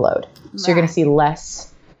some of the load. So you're going to see less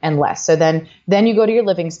and less. So then you go to your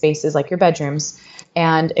living spaces, like your bedrooms.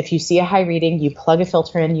 And if you see a high reading, you plug a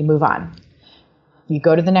filter in, you move on. You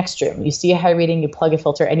go to the next room, you see a high reading, you plug a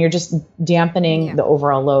filter, and you're just dampening the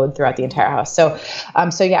overall load throughout the entire house. So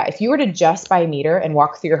if you were to just buy a meter and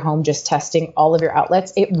walk through your home, just testing all of your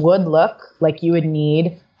outlets, it would look like you would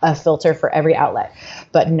need a filter for every outlet.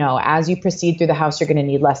 But no, as you proceed through the house, you're going to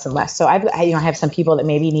need less and less. So I have some people that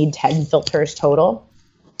maybe need 10 filters total.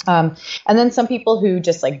 And then some people who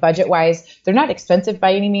just like budget wise, they're not expensive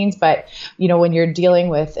by any means, but when you're dealing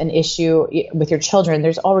with an issue with your children,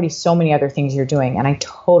 there's already so many other things you're doing. And I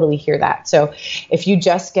totally hear that. So if you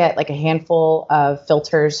just get like a handful of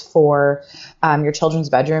filters for your children's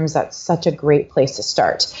bedrooms, that's such a great place to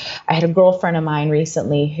start. I had a girlfriend of mine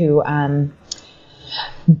recently who,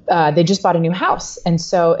 they just bought a new house. And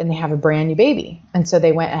they have a brand new baby. And so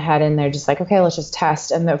they went ahead and they're just like, okay, let's just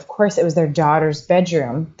test. And of course it was their daughter's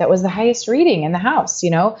bedroom that was the highest reading in the house,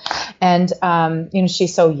 and,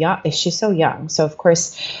 she's so young. So of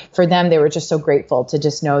course for them, they were just so grateful to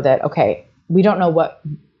just know that, okay, we don't know what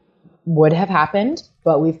would have happened,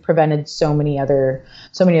 but we've prevented so many other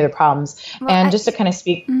problems. Well, and just to kind of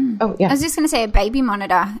speak, I was just going to say a baby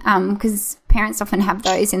monitor, because parents often have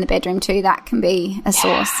those in the bedroom too. That can be a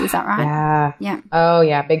source. Is that right? Yeah. Oh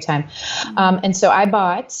yeah, big time. And so I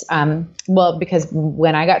bought, because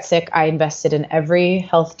when I got sick, I invested in every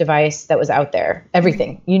health device that was out there.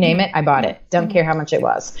 Everything, you name it, I bought it. Don't care how much it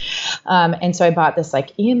was. And so I bought this like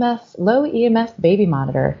low EMF baby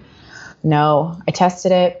monitor. No, I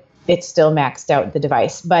tested it. It's still maxed out the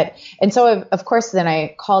device. And so of course, then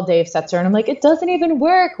I called Dave Setzer and I'm like, it doesn't even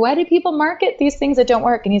work. Why do people market these things that don't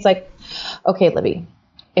work? And he's like, okay, Libby,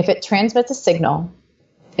 if it transmits a signal,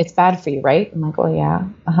 it's bad for you, right? I'm like, well, yeah.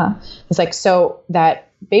 He's like, so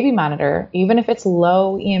that baby monitor, even if it's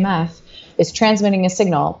low EMF, is transmitting a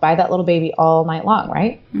signal by that little baby all night long,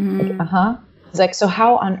 right? Like, He's like, so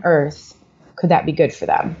how on earth could that be good for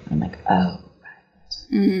them? I'm like, oh,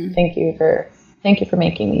 right. Thank you for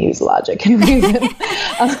making me use logic and reason.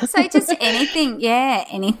 So just anything.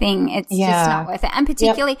 It's just not worth it. And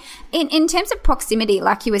particularly in terms of proximity,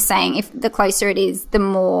 like you were saying, if the closer it is, the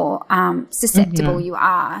more susceptible you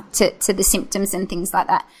are to the symptoms and things like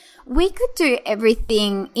that. We could do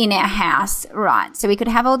everything in our house, right? So we could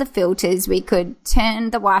have all the filters. We could turn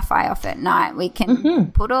the Wi-Fi off at night. We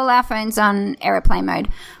can put all our phones on airplane mode.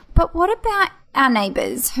 But what about our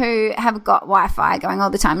neighbours who have got Wi-Fi going all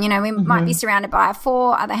the time? We might be surrounded by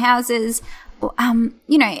 4 other houses.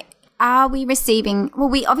 Are we receiving – well,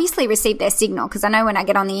 we obviously receive their signal, because I know when I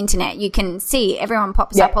get on the internet you can see everyone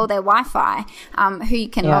pops up all their Wi-Fi who you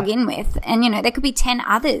can log in with. And, there could be 10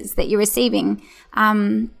 others that you're receiving.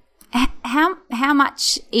 How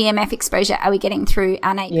much EMF exposure are we getting through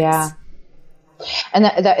our neighbours? Yeah. And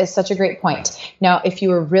that is such a great point. Now, if you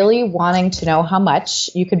were really wanting to know how much,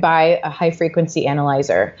 you could buy a high frequency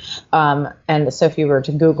analyzer. And so if you were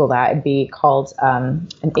to Google that, it'd be called an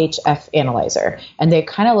HF analyzer. And they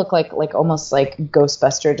kind of look like almost like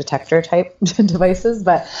Ghostbuster detector type devices.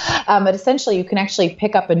 But essentially you can actually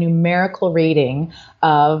pick up a numerical rating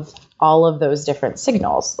of all of those different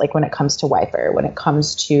signals, like when it comes to Wi-Fi, when it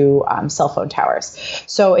comes to cell phone towers.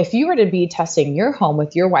 So if you were to be testing your home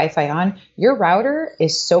with your Wi-Fi on, your router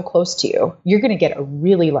is so close to you, you're going to get a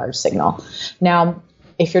really large signal. Now,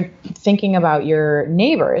 if you're thinking about your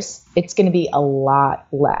neighbors, it's going to be a lot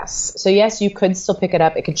less. So yes, you could still pick it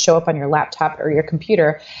up. It could show up on your laptop or your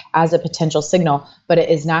computer as a potential signal, but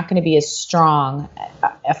it is not going to be as strong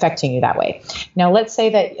affecting you that way. Now, let's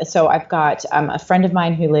say that, so I've got a friend of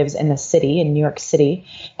mine who lives in the city, in New York City,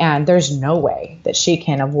 and there's no way that she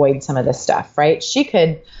can avoid some of this stuff, right? She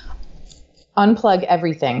could unplug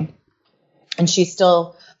everything and she's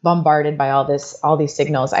still bombarded by all these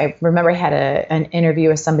signals. I remember I had an interview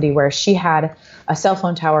with somebody where she had a cell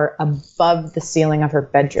phone tower above the ceiling of her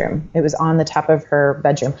bedroom. It was on the top of her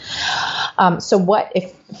bedroom. So what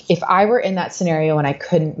if I were in that scenario and I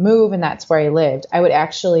couldn't move and that's where I lived, I would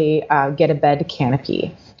actually get a bed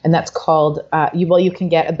canopy. And that's called, you can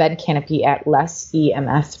get a bed canopy at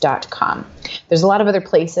lessemf.com. There's a lot of other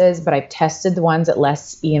places, but I've tested the ones at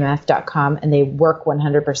lessemf.com and they work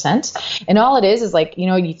 100%. And all it is like,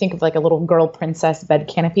 you think of like a little girl princess bed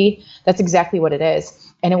canopy. That's exactly what it is.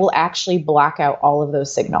 And it will actually block out all of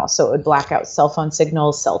those signals. So it would black out cell phone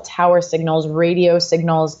signals, cell tower signals, radio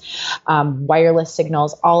signals, wireless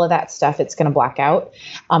signals, all of that stuff. It's going to black out.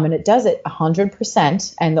 And it does it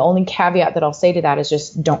 100%. And the only caveat that I'll say to that is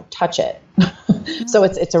just don't touch it. So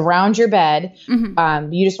it's around your bed.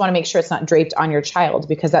 You just want to make sure it's not draped on your child,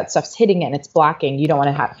 because that stuff's hitting it and it's blocking. You don't want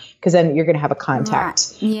to have, because then you're going to have a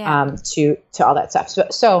contact to all that stuff.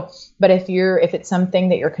 But if it's something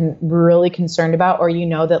that you're really concerned about, or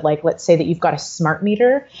that, like, let's say that you've got a smart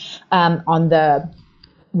meter on the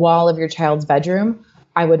wall of your child's bedroom,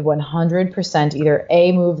 I would 100% either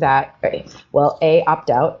A, opt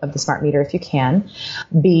out of the smart meter if you can,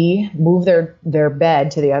 B, move their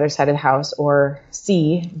bed to the other side of the house, or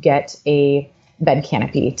C, get a bed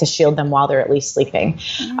canopy to shield them while they're at least sleeping.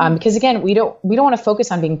 Because again, we don't want to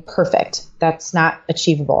focus on being perfect. That's not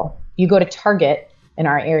achievable. You go to Target in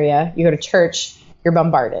our area. You go to church, you're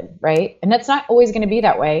bombarded, right? And that's not always going to be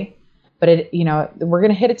that way. But we're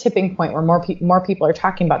going to hit a tipping point where more people are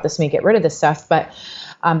talking about this when we get rid of this stuff. But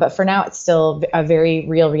for now, it's still a very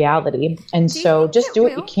real reality. And so just do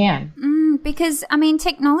what you can. Because, I mean,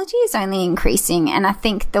 technology is only increasing. And I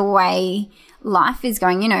think the way life is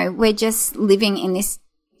going, we're just living in this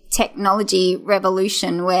technology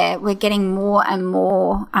revolution where we're getting more and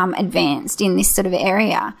more advanced in this sort of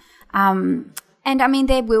area. And, I mean,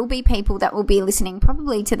 there will be people that will be listening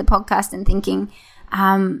probably to the podcast and thinking,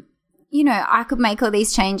 I could make all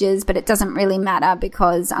these changes, but it doesn't really matter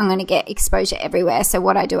because I'm going to get exposure everywhere. So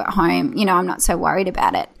what I do at home, I'm not so worried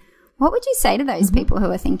about it. What would you say to those people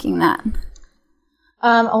who are thinking that?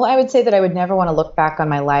 Well, I would say that I would never want to look back on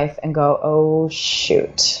my life and go, oh,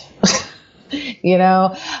 shoot.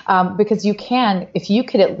 Because if you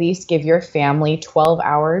could at least give your family 12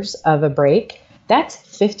 hours of a break, that's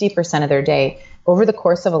 50% of their day. Over the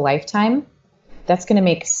course of a lifetime, that's going to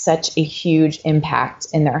make such a huge impact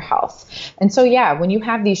in their health. And so, when you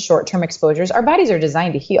have these short-term exposures, our bodies are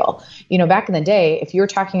designed to heal. Back in the day, if you were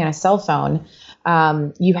talking on a cell phone,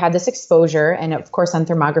 you had this exposure. And of course, on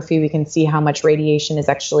thermography, we can see how much radiation is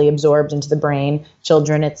actually absorbed into the brain.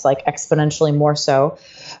 Children, it's like exponentially more so.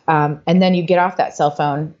 And then you get off that cell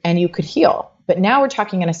phone and you could heal. But now we're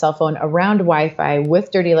talking on a cell phone around Wi-Fi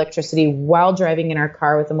with dirty electricity while driving in our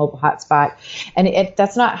car with a mobile hotspot. And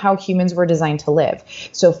that's not how humans were designed to live.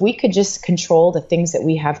 So if we could just control the things that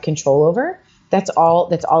we have control over, that's all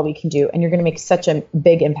we can do. And you're going to make such a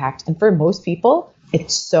big impact. And for most people,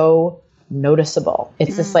 it's so noticeable.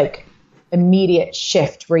 It's this like immediate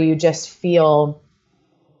shift where you just feel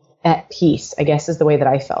at peace, I guess is the way that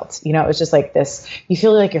I felt. It was just like this, you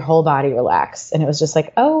feel like your whole body relaxed. And it was just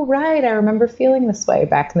like, oh, right. I remember feeling this way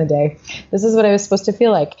back in the day. This is what I was supposed to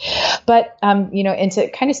feel like. But, and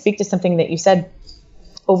to kind of speak to something that you said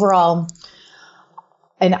overall,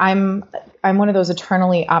 and I'm one of those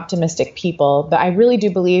eternally optimistic people, but I really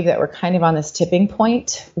do believe that we're kind of on this tipping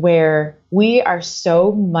point where we are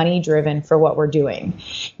so money driven for what we're doing.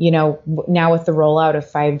 Now with the rollout of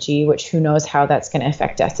 5G, which who knows how that's going to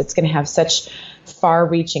affect us. It's going to have such far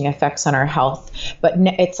reaching effects on our health, but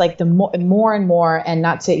it's like the more and more, and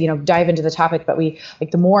not to, dive into the topic, but we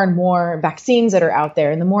like the more and more vaccines that are out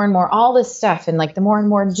there and the more and more all this stuff and like the more and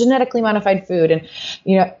more genetically modified food and,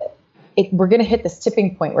 we're going to hit this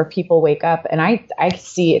tipping point where people wake up, and I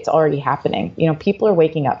see it's already happening. People are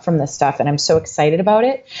waking up from this stuff, and I'm so excited about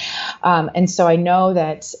it. And so I know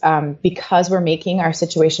that because we're making our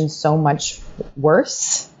situation so much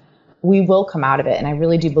worse, we will come out of it. And I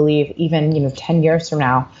really do believe even, 10 years from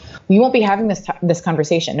now, we won't be having this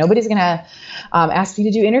conversation. Nobody's going to ask me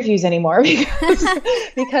to do interviews anymore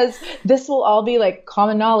because this will all be like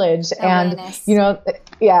common knowledge. Awareness. And,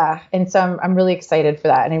 And so I'm really excited for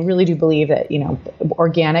that. And I really do believe that,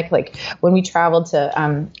 organic, like when we traveled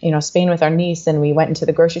to, Spain with our niece and we went into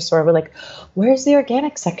the grocery store, we're like, where's the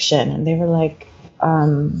organic section? And they were like,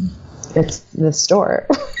 it's the store.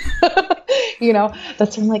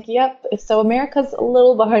 That's when I'm like, yep. So America's a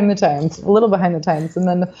little behind the times. And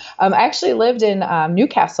then I actually lived in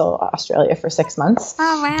Newcastle, Australia for 6 months.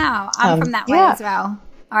 Oh, wow. I'm from that way as well.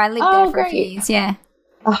 Or I lived there for a few years. Yeah.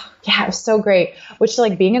 Oh, yeah, it was so great. Which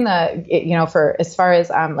like being in the, for as far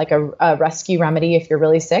as like a rescue remedy, if you're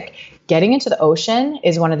really sick, getting into the ocean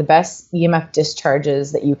is one of the best EMF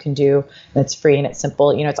discharges that you can do. And it's free and it's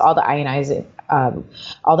simple. It's all the ionizing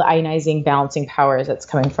balancing powers that's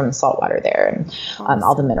coming from the salt water there and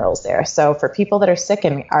all the minerals there. So for people that are sick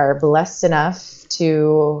and are blessed enough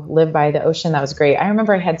to live by the ocean, that was great. I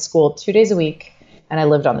remember I had school 2 days a week and I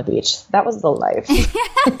lived on the beach. That was the life.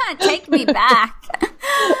 Take me back.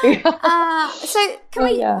 So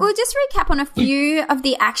we'll just recap on a few of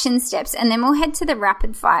the action steps and then we'll head to the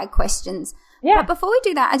rapid fire questions. Yeah. But before we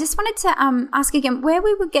do that, I just wanted to ask again where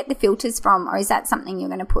we would get the filters from, or is that something you're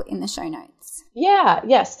going to put in the show notes?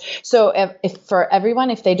 Yes. So if for everyone,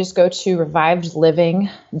 if they just go to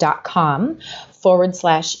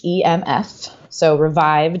revivedliving.com/EMF, so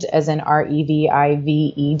revived as in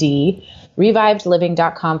REVIVED,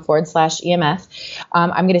 revivedliving.com/EMF.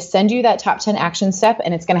 I'm going to send you that top 10 action step,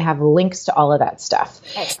 and it's going to have links to all of that stuff.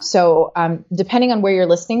 Excellent. So depending on where you're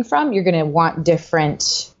listening from, you're going to want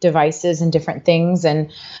different devices and different things. And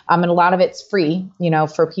a lot of it's free,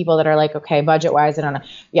 for people that are like, okay, budget wise, I don't know.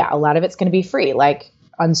 Yeah, a lot of it's going to be free, like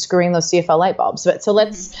unscrewing those CFL light bulbs. But so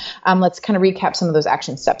let's kind of recap some of those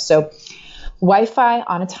action steps. So Wi-Fi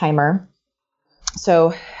on a timer.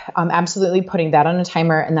 So absolutely putting that on a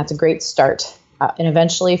timer, and that's a great start. And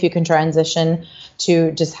eventually, if you can transition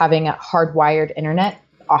to just having a hardwired internet,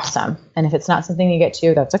 awesome. And if it's not something you get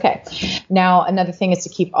to, that's okay. Now, another thing is to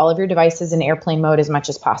keep all of your devices in airplane mode as much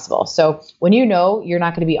as possible. So when you know you're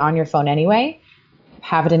not going to be on your phone anyway,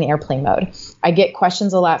 have it in airplane mode. I get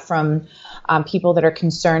questions a lot from people that are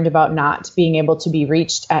concerned about not being able to be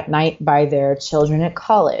reached at night by their children at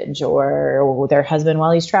college or their husband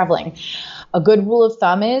while he's traveling. A good rule of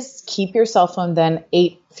thumb is keep your cell phone then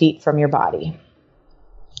 8 feet from your body.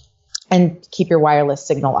 And keep your wireless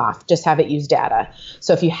signal off. Just have it use data.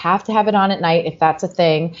 So if you have to have it on at night, if that's a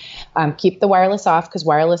thing, keep the wireless off because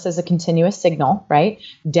wireless is a continuous signal, right?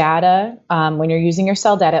 Data, when you're using your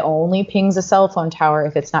cell data, only pings a cell phone tower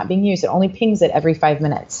if it's not being used. It only pings it every 5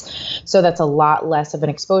 minutes. So that's a lot less of an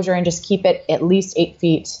exposure, and just keep it at least 8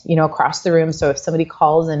 feet, across the room. So if somebody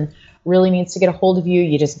calls and really needs to get a hold of you,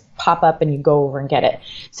 you just pop up and you go over and get it.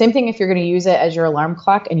 Same thing if you're going to use it as your alarm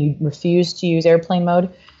clock and you refuse to use airplane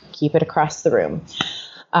mode, keep it across the room.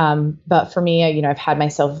 But for me, I've had my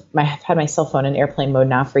cell phone in airplane mode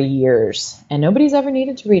now for years, and nobody's ever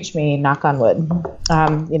needed to reach me, knock on wood,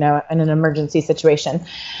 in an emergency situation.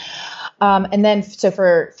 And then, so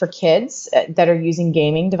for kids that are using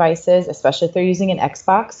gaming devices, especially if they're using an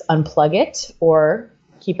Xbox, unplug it or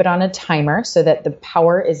keep it on a timer so that the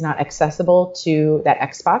power is not accessible to that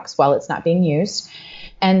Xbox while it's not being used.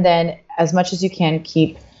 And then as much as you can,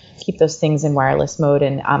 keep those things in wireless mode,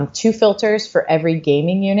 and 2 filters for every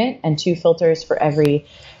gaming unit and 2 filters for every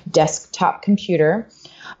desktop computer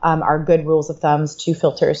are good rules of thumbs. 2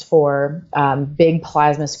 filters for big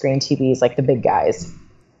plasma screen TVs, like the big guys,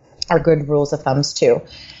 are good rules of thumbs too.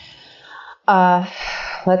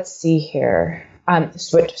 Let's see here.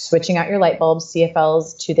 Switching out your light bulbs,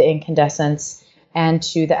 CFLs, to the incandescents and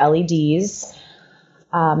to the LEDs.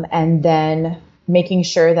 And then making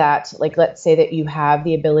sure that, like, let's say that you have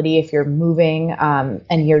the ability, if you're moving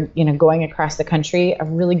and you're going across the country, a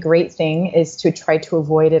really great thing is to try to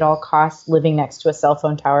avoid at all costs living next to a cell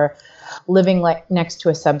phone tower, living next to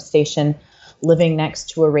a substation, living next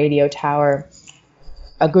to a radio tower.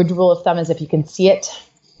 A good rule of thumb is if you can see it,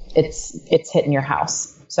 it's hitting your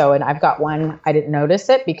house. So, and I've got one, I didn't notice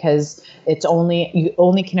it because you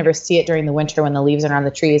only can ever see it during the winter when the leaves are on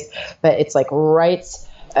the trees, but it's like right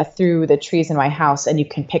through the trees in my house, and you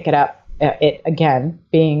can pick it up. It again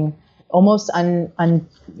being almost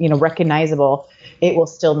recognizable. It will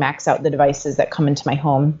still max out the devices that come into my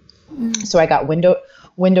home. So I got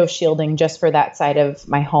window shielding just for that side of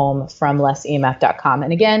my home from lessemf.com.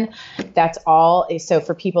 And again, that's all. So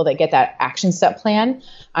for people that get that action step plan,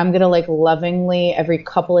 I'm going to lovingly every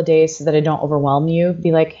couple of days, so that I don't overwhelm you,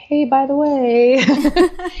 be like, hey, by the way,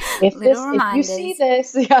 if you see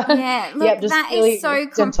this, look, that really is so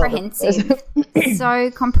comprehensive,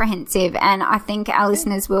 so comprehensive. And I think our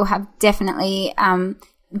listeners will have definitely,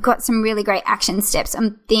 got some really great action steps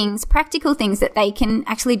on things, practical things that they can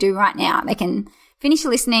actually do right now. They can finish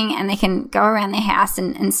listening and they can go around their house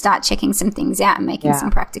and start checking some things out and making some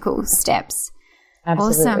practical steps.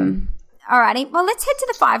 Absolutely. Awesome. Alrighty. Well, let's head to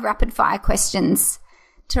the 5 rapid fire questions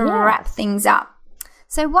to wrap things up.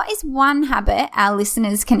 So what is one habit our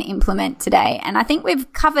listeners can implement today? And I think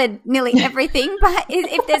we've covered nearly everything, but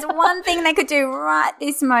if there's one thing they could do right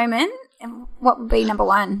this moment, what would be number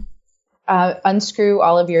 1? Unscrew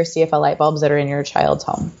all of your CFL light bulbs that are in your child's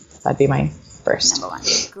home. That'd be my first. Number 1.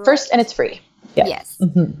 Great. First, and it's free. Yeah. Yes.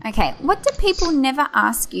 Mm-hmm. Okay. What do people never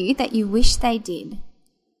ask you that you wish they did?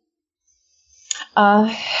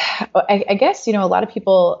 I guess, a lot of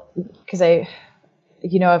people, because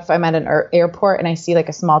if I'm at an airport and I see like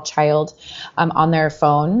a small child on their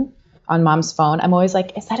phone, on mom's phone, I'm always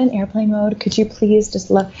like, is that in airplane mode? Could you please just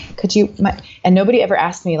look? And nobody ever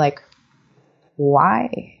asked me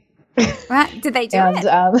why? Right. Did they do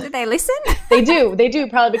it? Did they listen? They do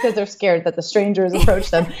probably because they're scared that the strangers approach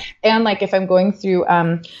them. And if I'm going through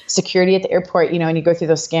security at the airport, and you go through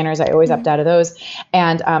those scanners, I always opt out of those.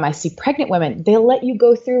 And I see pregnant women. They'll let you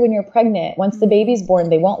go through when you're pregnant. Once the baby's born,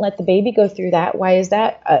 they won't let the baby go through that. Why is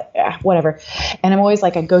that? Whatever. And I'm always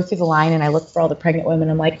like, I go through the line and I look for all the pregnant women.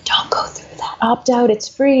 I'm like, don't go through that. Opt out. It's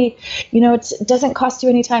free. It doesn't cost you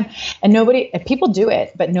any time. And people do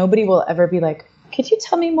it, but nobody will ever be like, could you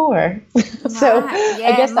tell me more? So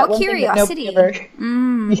I guess that more curiosity.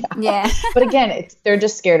 But again, they're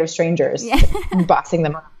just scared of strangers bossing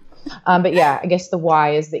them around. But I guess the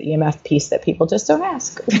why is the EMF piece that people just don't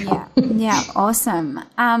ask. Yeah, awesome.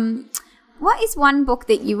 What is one book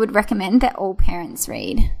that you would recommend that all parents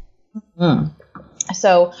read?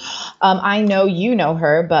 So I know you know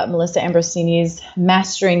her, but Melissa Ambrosini's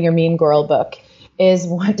Mastering Your Mean Girl book is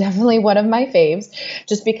definitely one of my faves,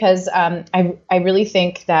 just because I really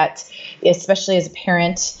think that, especially as a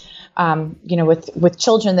parent, with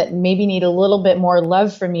children that maybe need a little bit more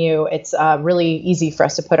love from you, it's really easy for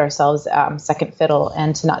us to put ourselves second fiddle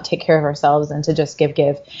and to not take care of ourselves and to just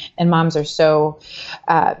give. And moms are so,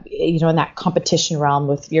 in that competition realm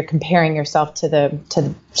with you're comparing yourself to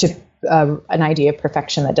an idea of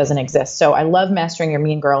perfection that doesn't exist. So I love Mastering Your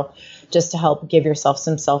Mean Girl just to help give yourself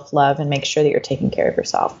some self-love and make sure that you're taking care of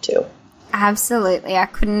yourself too. Absolutely. I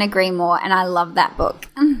couldn't agree more. And I love that book.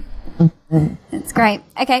 It's great.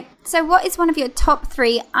 Okay. So what is one of your top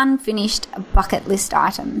 3 unfinished bucket list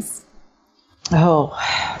items?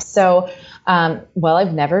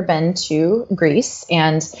 I've never been to Greece,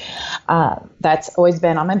 and that's always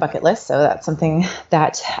been on my bucket list. So that's something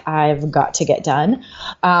that I've got to get done.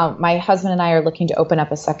 My husband and I are looking to open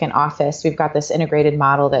up a second office. We've got this integrated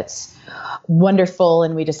model that's wonderful,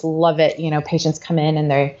 and we just love it. Patients come in and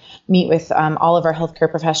they meet with all of our healthcare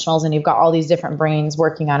professionals, and you've got all these different brains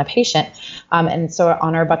working on a patient. And so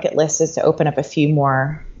on our bucket list is to open up a few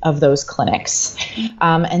more of those clinics.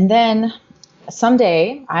 And then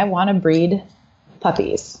someday I want to breed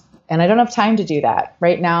puppies, and I don't have time to do that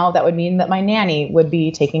right now. That would mean that my nanny would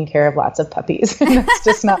be taking care of lots of puppies. That's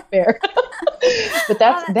just not fair. But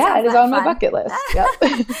that is on my bucket list. Yep.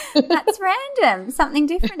 That's random. Something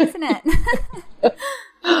different, isn't it?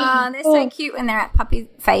 They're so cute when they're at puppy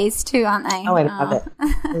phase too, aren't they? Oh, I love it.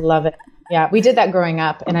 I love it. Yeah, we did that growing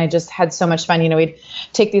up, and I just had so much fun. We'd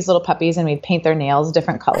take these little puppies and we'd paint their nails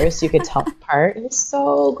different colors so you could tell them apart. It was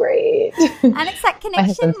so great. And it's that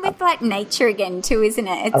connection with nature again too, isn't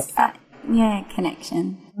it? It's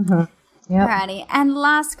connection. Mm-hmm. Yep. Alrighty. And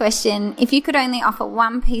last question, if you could only offer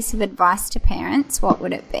one piece of advice to parents, what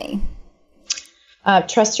would it be?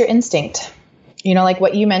 Trust your instinct. Like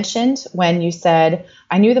what you mentioned when you said,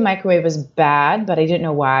 I knew the microwave was bad, but I didn't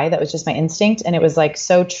know why. That was just my instinct. And it was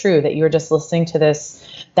so true that you were just listening to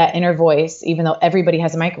that inner voice, even though everybody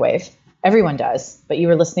has a microwave. Everyone does, but you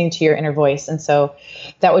were listening to your inner voice. And so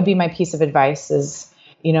that would be my piece of advice is,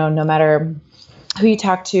 no matter who you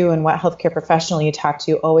talk to and what healthcare professional you talk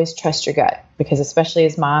to, always trust your gut, because especially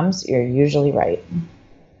as moms, you're usually right.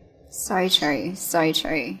 So true. So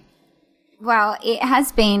true. Well, it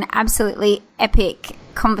has been absolutely epic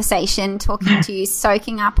conversation talking to you,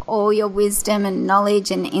 soaking up all your wisdom and knowledge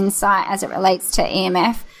and insight as it relates to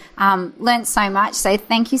EMF. Learned so much. So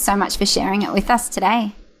thank you so much for sharing it with us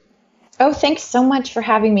today. Oh, thanks so much for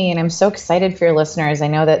having me. And I'm so excited for your listeners. I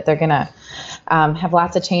know that they're going to have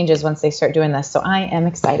lots of changes once they start doing this. So I am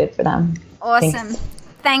excited for them. Awesome.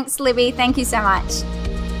 Thanks, Libby. Thank you so much.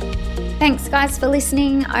 Thanks, guys, for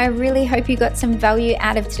listening. I really hope you got some value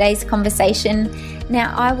out of today's conversation.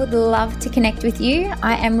 Now, I would love to connect with you.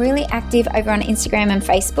 I am really active over on Instagram and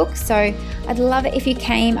Facebook, so I'd love it if you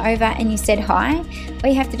came over and you said hi.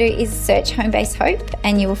 All you have to do is search Homebase Hope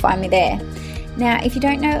and you will find me there. Now, if you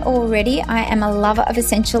don't know already, I am a lover of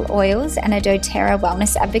essential oils and a doTERRA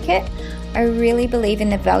wellness advocate. I really believe in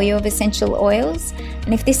the value of essential oils,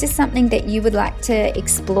 and if this is something that you would like to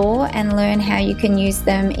explore and learn how you can use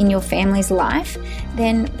them in your family's life,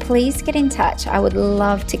 then please get in touch. I would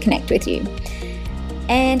love to connect with you.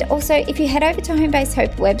 And also, if you head over to Homebase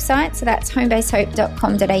Hope website, so that's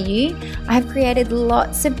homebasehope.com.au, I have created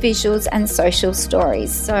lots of visuals and social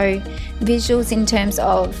stories. So visuals in terms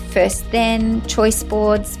of first then, choice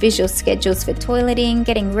boards, visual schedules for toileting,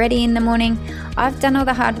 getting ready in the morning. I've done all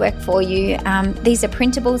the hard work for you. These are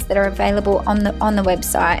printables that are available on the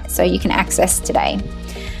website, so you can access today.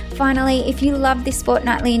 Finally, if you love this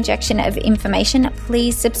fortnightly injection of information,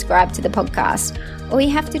 please subscribe to the podcast. All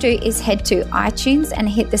you have to do is head to iTunes and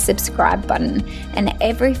hit the subscribe button, and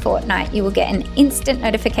every fortnight you will get an instant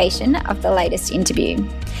notification of the latest interview.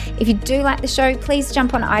 If you do like the show, please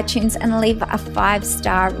jump on iTunes and leave a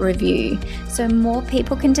 5-star review so more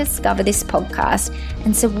people can discover this podcast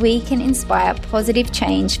and so we can inspire positive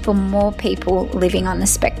change for more people living on the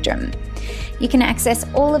spectrum. You can access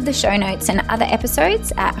all of the show notes and other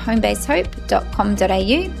episodes at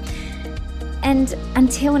homebasehope.com.au. And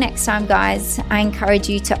until next time, guys, I encourage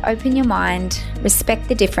you to open your mind, respect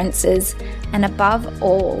the differences, and above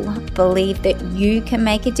all, believe that you can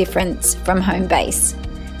make a difference from home base.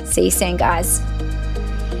 See you soon, guys.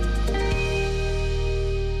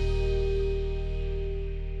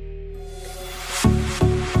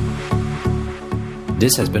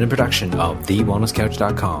 This has been a production of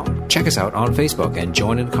TheWellnessCouch.com. Check us out on Facebook and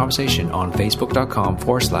join in the conversation on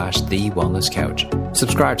Facebook.com/TheWellnessCouch.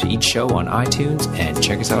 Subscribe to each show on iTunes and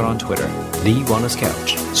check us out on Twitter. The Wellness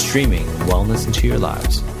Couch, streaming wellness into your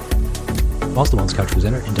lives. Whilst the Wellness Couch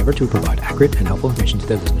presenter endeavor to provide accurate and helpful information to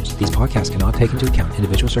their listeners, these podcasts cannot take into account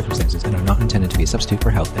individual circumstances and are not intended to be a substitute for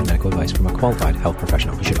health and medical advice from a qualified health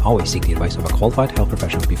professional. You should always seek the advice of a qualified health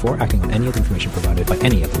professional before acting on any of the information provided by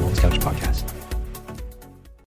any of the Wellness Couch podcasts.